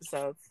 2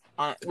 episodes.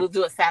 We'll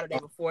do a Saturday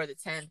before the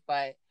 10th,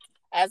 but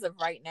as of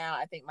right now,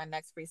 I think my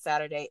next free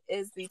Saturday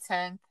is the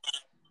 10th.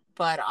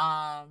 But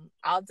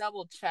I'll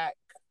double check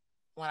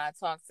when I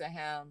talk to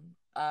him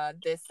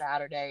this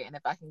Saturday, and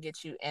if I can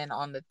get you in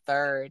on the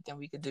 3rd, then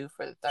we could do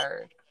for the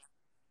 3rd.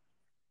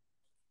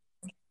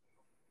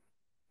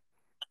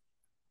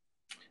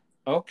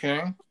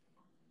 Okay.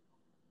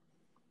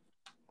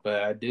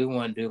 But I do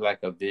want to do like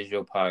a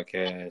visual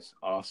podcast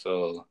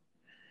also.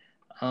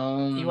 You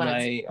want to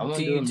Like I want do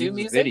to do you a do music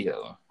music?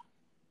 video.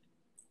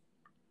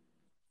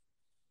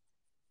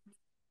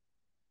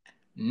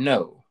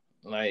 No,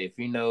 like if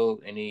you know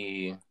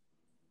any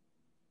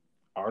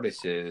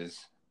artists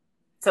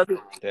So the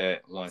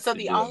that wants so to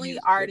the do a only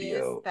music artist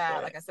video, that,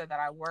 but like I said, that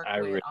I work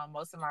I with really on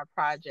most of my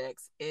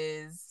projects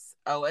is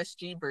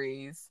OSG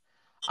Breeze.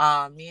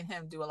 Me and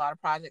him do a lot of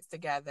projects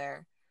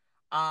together.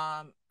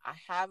 I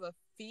have a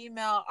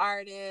female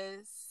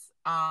artist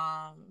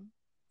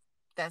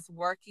that's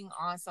working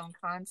on some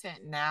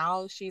content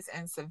now. She's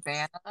in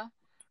Savannah.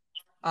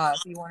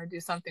 If you want to do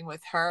something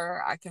with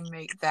her, I can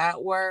make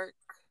that work.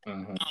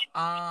 mhm.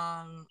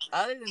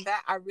 Other than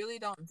that, I really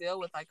don't deal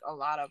with like a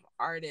lot of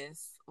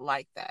artists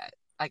like that.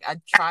 Like I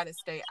try to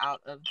stay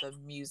out of the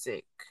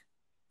music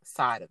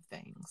side of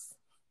things.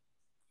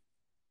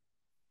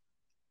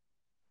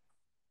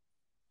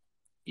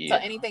 So Yeah.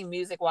 anything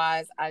music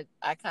wise, I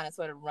kind of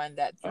sort of run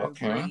that through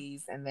Okay.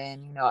 Breeze, and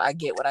then I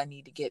get what I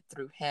need to get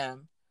through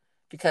him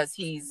because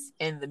he's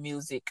in the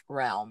music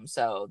realm.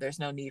 So there's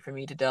no need for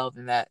me to delve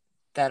in that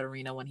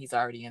arena when he's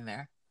already in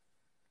there.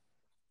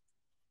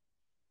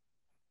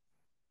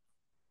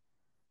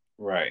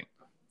 Right.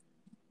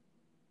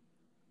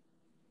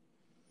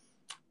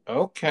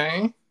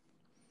 Okay.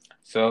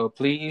 So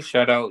please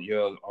shout out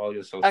your all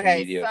your social Okay,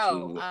 media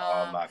so to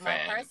all my my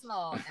fans.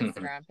 personal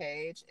Instagram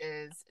page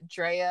is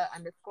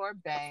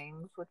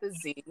Dreyah_bangs with a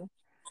Z.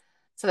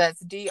 So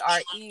that's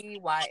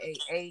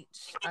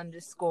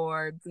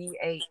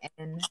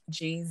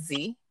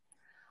DREYAH_BANGZ.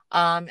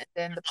 And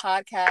then the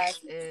podcast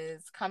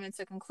is Coming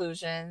to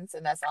Conclusions,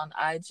 and that's on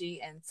IG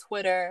and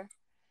Twitter.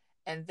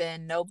 And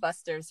then No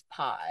Busters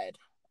Pod,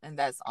 and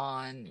that's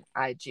on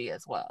IG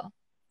as well.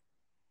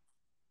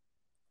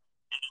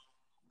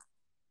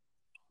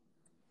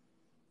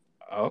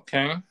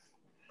 Okay.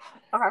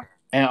 Okay.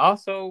 And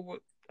also,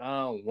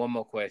 one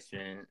more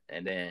question,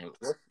 and then,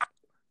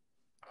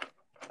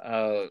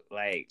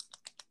 like,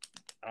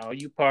 are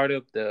you part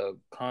of the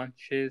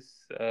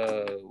conscious?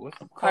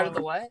 What's it Part of the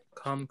called? what?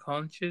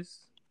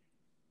 Conscious.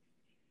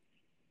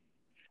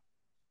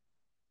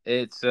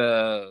 It's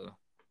it's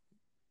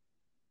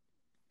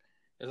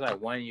like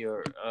one of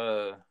your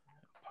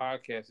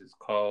podcast is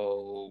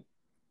called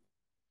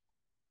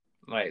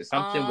like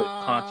something with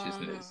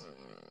consciousness.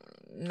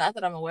 Not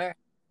that I'm aware.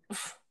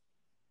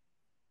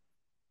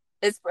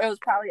 It was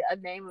probably a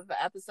name of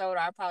the episode.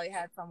 I probably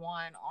had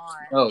someone on.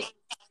 Oh,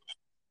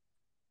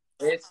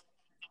 it's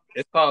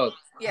it's called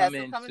Yeah, so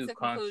Coming Coming to to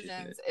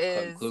Consciousness Conclusions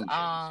is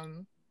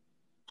Conclusions.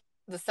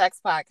 the sex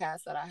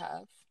podcast that I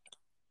have.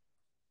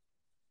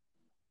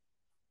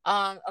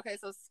 Okay,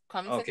 so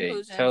Coming to Okay, tell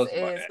Conclusions us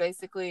about is that.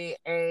 basically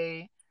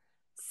a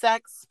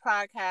sex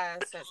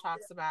podcast that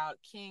talks about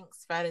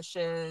kinks,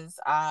 fetishes,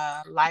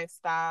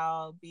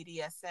 lifestyle,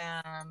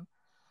 BDSM,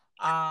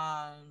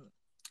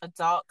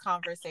 adult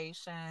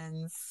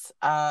conversations.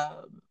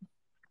 Trying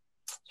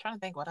to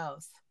think what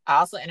else. I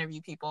also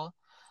interview people.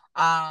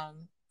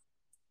 Um,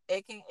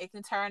 it can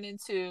turn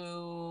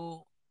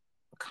into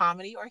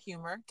comedy or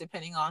humor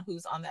depending on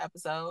who's on the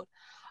episode.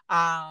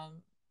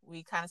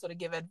 We kind of sort of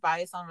give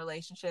advice on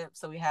relationships.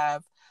 So we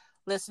have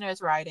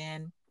listeners write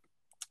in,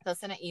 they'll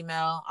send an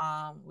email.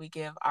 We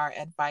give our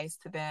advice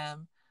to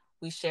them.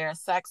 We share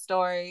sex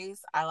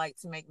stories. I like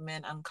to make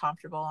men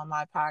uncomfortable on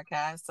my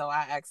podcast, so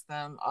I ask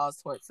them all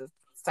sorts of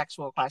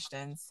sexual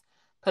questions,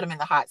 put them in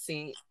the hot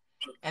seat,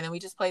 and then we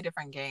just play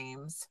different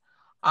games.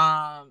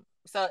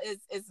 So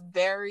it's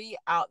very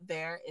out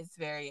there. It's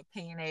very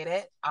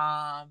opinionated,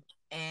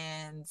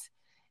 and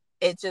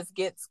it just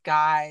gets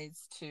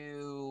guys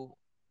to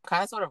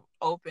kind of sort of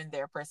open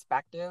their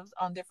perspectives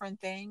on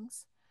different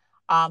things.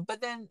 But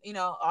then,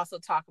 also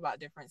talk about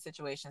different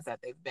situations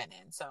that they've been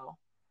in. So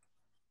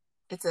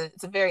it's a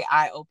very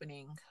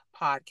eye-opening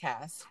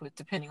podcast with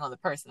depending on the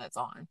person that's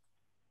on.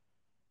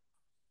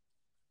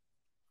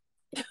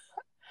 I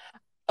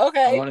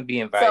Okay. want to be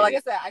So like I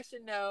invited. said, I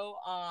should know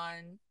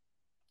on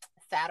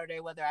Saturday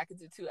whether I could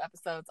do 2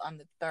 episodes on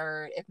the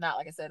 3rd. If not,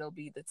 like I said, it'll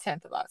be the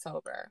 10th of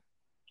October.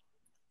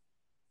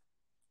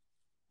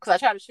 Because I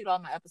try to shoot all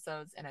my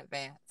episodes in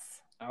advance.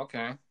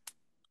 Okay.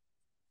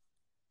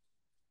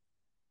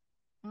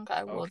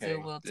 Okay, we'll do, Okay.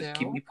 we'll Just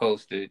keep do. me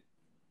posted.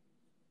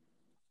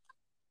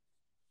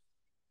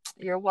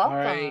 You're All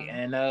right,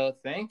 welcome. and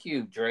thank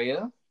you,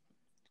 Drea.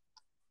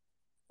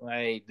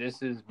 Like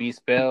this is B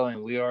Spell,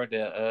 and we are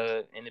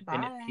the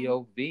independent Bye.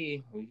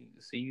 POV. We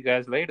see you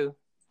guys later.